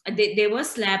 They were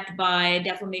slapped by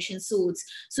defamation suits.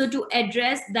 So to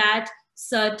address that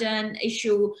certain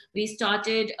issue, we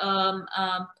started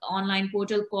online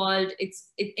portal called,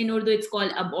 in Urdu it's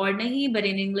called Ab Aur Nahi, but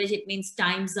in English it means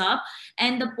Time's Up.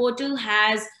 And the portal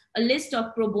has a list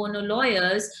of pro bono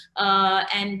lawyers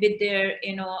and with their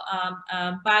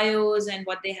bios and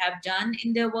what they have done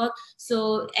in their work.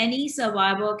 So any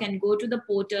survivor can go to the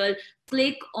portal,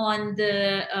 click on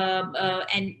the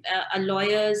a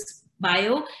lawyer's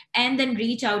bio, and then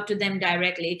reach out to them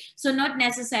directly. So not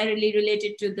necessarily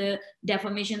related to the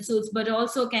defamation suits, but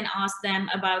also can ask them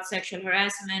about sexual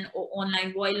harassment or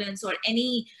online violence or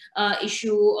any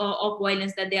issue of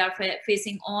violence that they are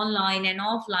facing online and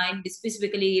offline,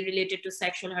 specifically related to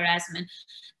sexual harassment.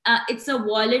 It's a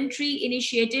voluntary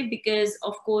initiative because,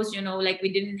 of course,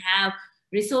 we didn't have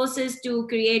resources to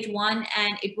create one,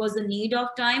 and it was a need of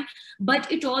time,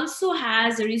 but it also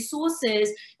has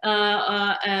resources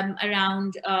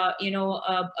around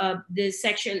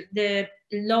the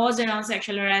laws around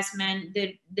sexual harassment,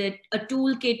 that a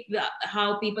toolkit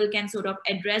how people can sort of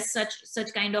address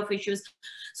such kind of issues.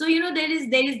 So there is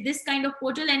this kind of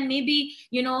portal, and maybe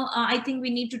I think we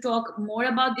need to talk more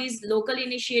about these local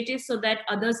initiatives so that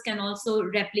others can also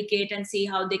replicate and see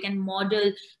how they can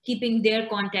model, keeping their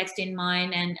context in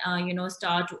mind, and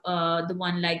start the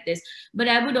one like this. But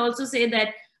I would also say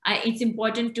that it's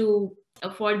important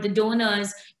for the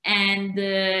donors and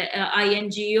the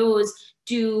INGOs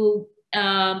to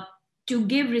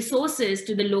give resources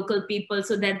to the local people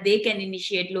so that they can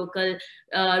initiate local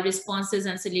responses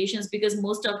and solutions, because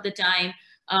most of the time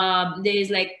there is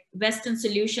like Western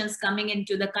solutions coming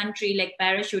into the country like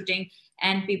parachuting,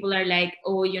 and people are like,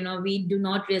 oh, we do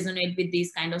not resonate with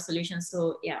these kind of solutions.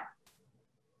 So yeah.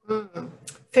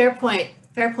 Fair point,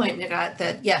 Nighat,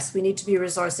 that yes, we need to be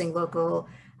resourcing local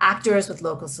actors with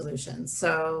local solutions.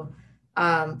 So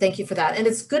thank you for that. And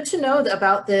it's good to know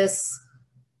about this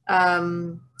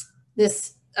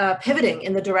pivoting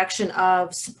in the direction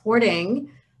of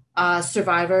supporting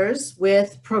survivors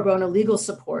with pro bono legal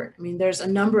support. I mean, there's a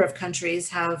number of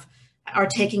countries are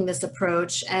taking this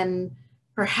approach, and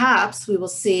perhaps we will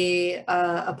see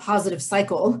a positive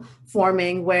cycle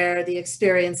forming where the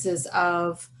experiences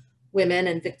of women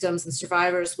and victims and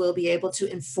survivors will be able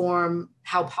to inform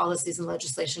how policies and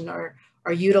legislation are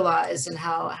utilized and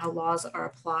how laws are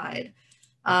applied.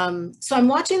 So I'm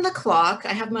watching the clock.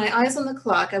 I have my eyes on the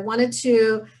clock. I wanted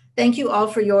to thank you all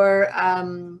for your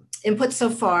input so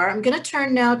far. I'm going to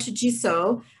turn now to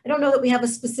Jiso. I don't know that we have a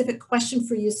specific question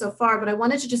for you so far, but I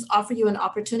wanted to just offer you an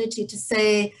opportunity to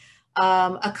say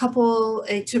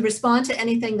to respond to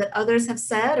anything that others have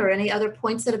said or any other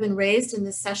points that have been raised in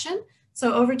this session.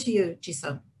 So over to you,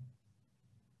 Jiso.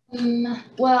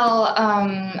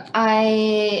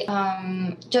 I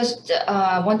just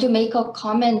want to make a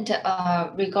comment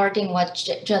regarding what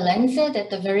Jelen said at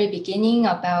the very beginning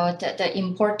about the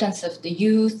importance of the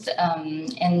youth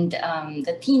and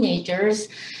the teenagers.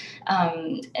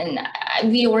 And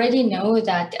we already know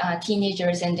that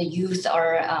teenagers and the youth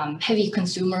are heavy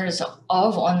consumers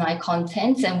of online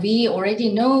content, and we already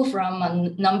know from a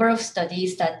number of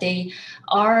studies that they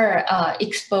are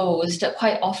exposed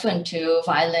quite often to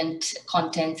violent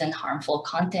content and harmful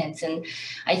contents. And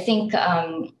I think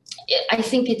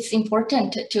it's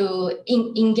important to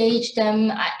engage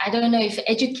them. I don't know if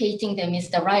educating them is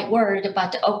the right word,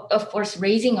 but of course,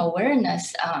 raising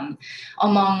awareness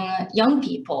among young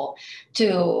people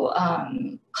to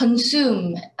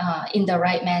consume in the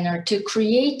right manner, to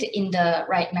create in the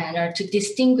right manner, to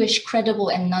distinguish credible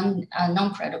and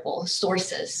non-credible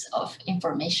sources of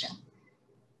information.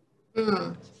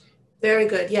 Very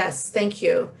good. Yes, thank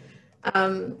you.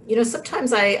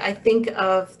 Sometimes I think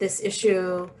of this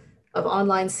issue of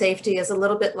online safety as a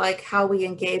little bit like how we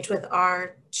engage with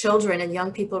our children and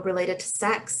young people related to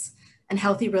sex and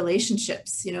healthy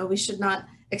relationships. We should not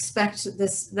expect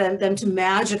them to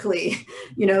magically,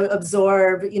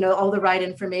 absorb, all the right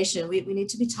information. We need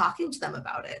to be talking to them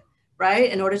about it, right?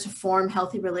 In order to form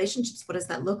healthy relationships. What does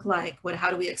that look like? What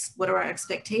are our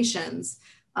expectations?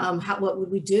 What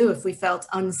would we do if we felt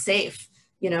unsafe?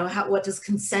 What does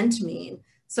consent mean?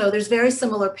 So there's very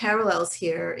similar parallels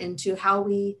here into how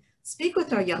we speak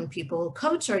with our young people,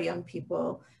 coach our young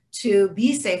people to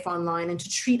be safe online and to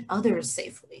treat others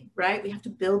safely, right? We have to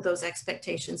build those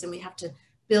expectations, and we have to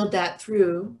build that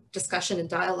through discussion and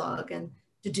dialogue, and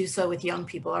to do so with young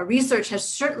people. Our research has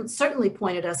certainly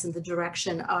pointed us in the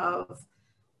direction of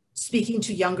speaking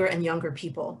to younger and younger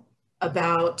people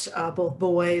about both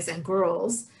boys and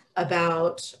girls,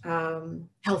 about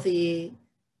healthy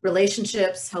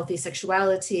relationships, healthy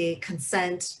sexuality,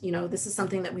 consent. This is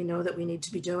something that we know that we need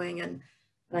to be doing. And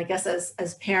I guess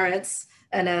as parents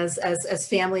and as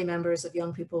family members of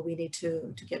young people, we need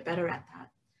to get better at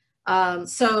that.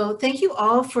 So thank you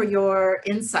all for your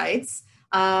insights.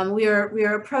 We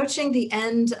are approaching the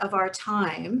end of our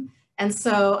time. And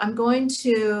so I'm going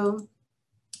to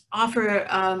offer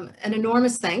an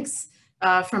enormous thanks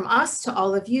from us to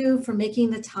all of you for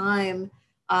making the time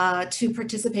to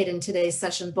participate in today's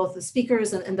session, both the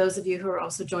speakers and those of you who are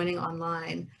also joining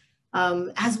online.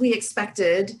 As we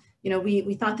expected,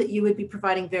 we thought that you would be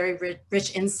providing very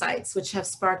rich insights, which have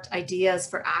sparked ideas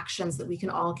for actions that we can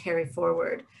all carry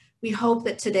forward. We hope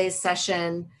that today's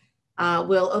session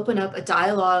will open up a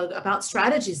dialogue about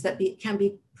strategies that can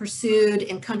be pursued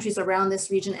in countries around this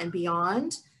region and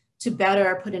beyond to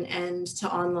better put an end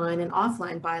to online and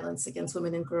offline violence against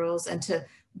women and girls, and to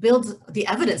build the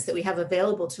evidence that we have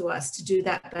available to us to do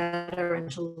that better and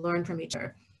to learn from each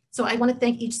other. So I want to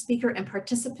thank each speaker and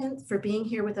participant for being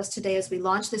here with us today as we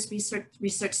launch this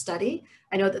research study.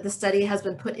 I know that the study has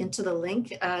been put into the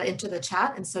link, into the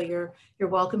chat, and so you're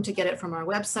welcome to get it from our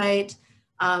website.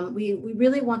 We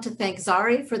really want to thank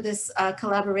Zari for this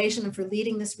collaboration and for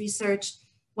leading this research.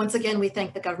 Once again, we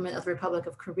thank the government of the Republic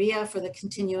of Korea for the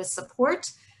continuous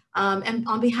support. And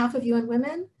on behalf of UN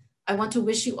Women, I want to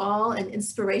wish you all an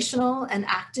inspirational and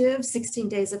active 16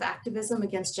 days of activism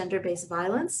against gender-based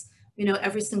violence. We know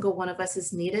every single one of us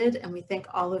is needed, and we thank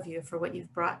all of you for what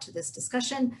you've brought to this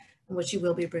discussion and what you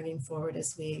will be bringing forward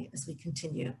as we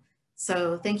continue.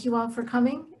 So thank you all for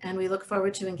coming, and we look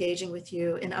forward to engaging with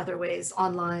you in other ways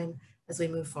online as we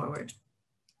move forward.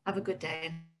 Have a good day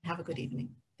and have a good evening.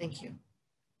 Thank you.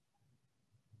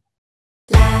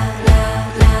 La,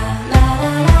 la, la, la.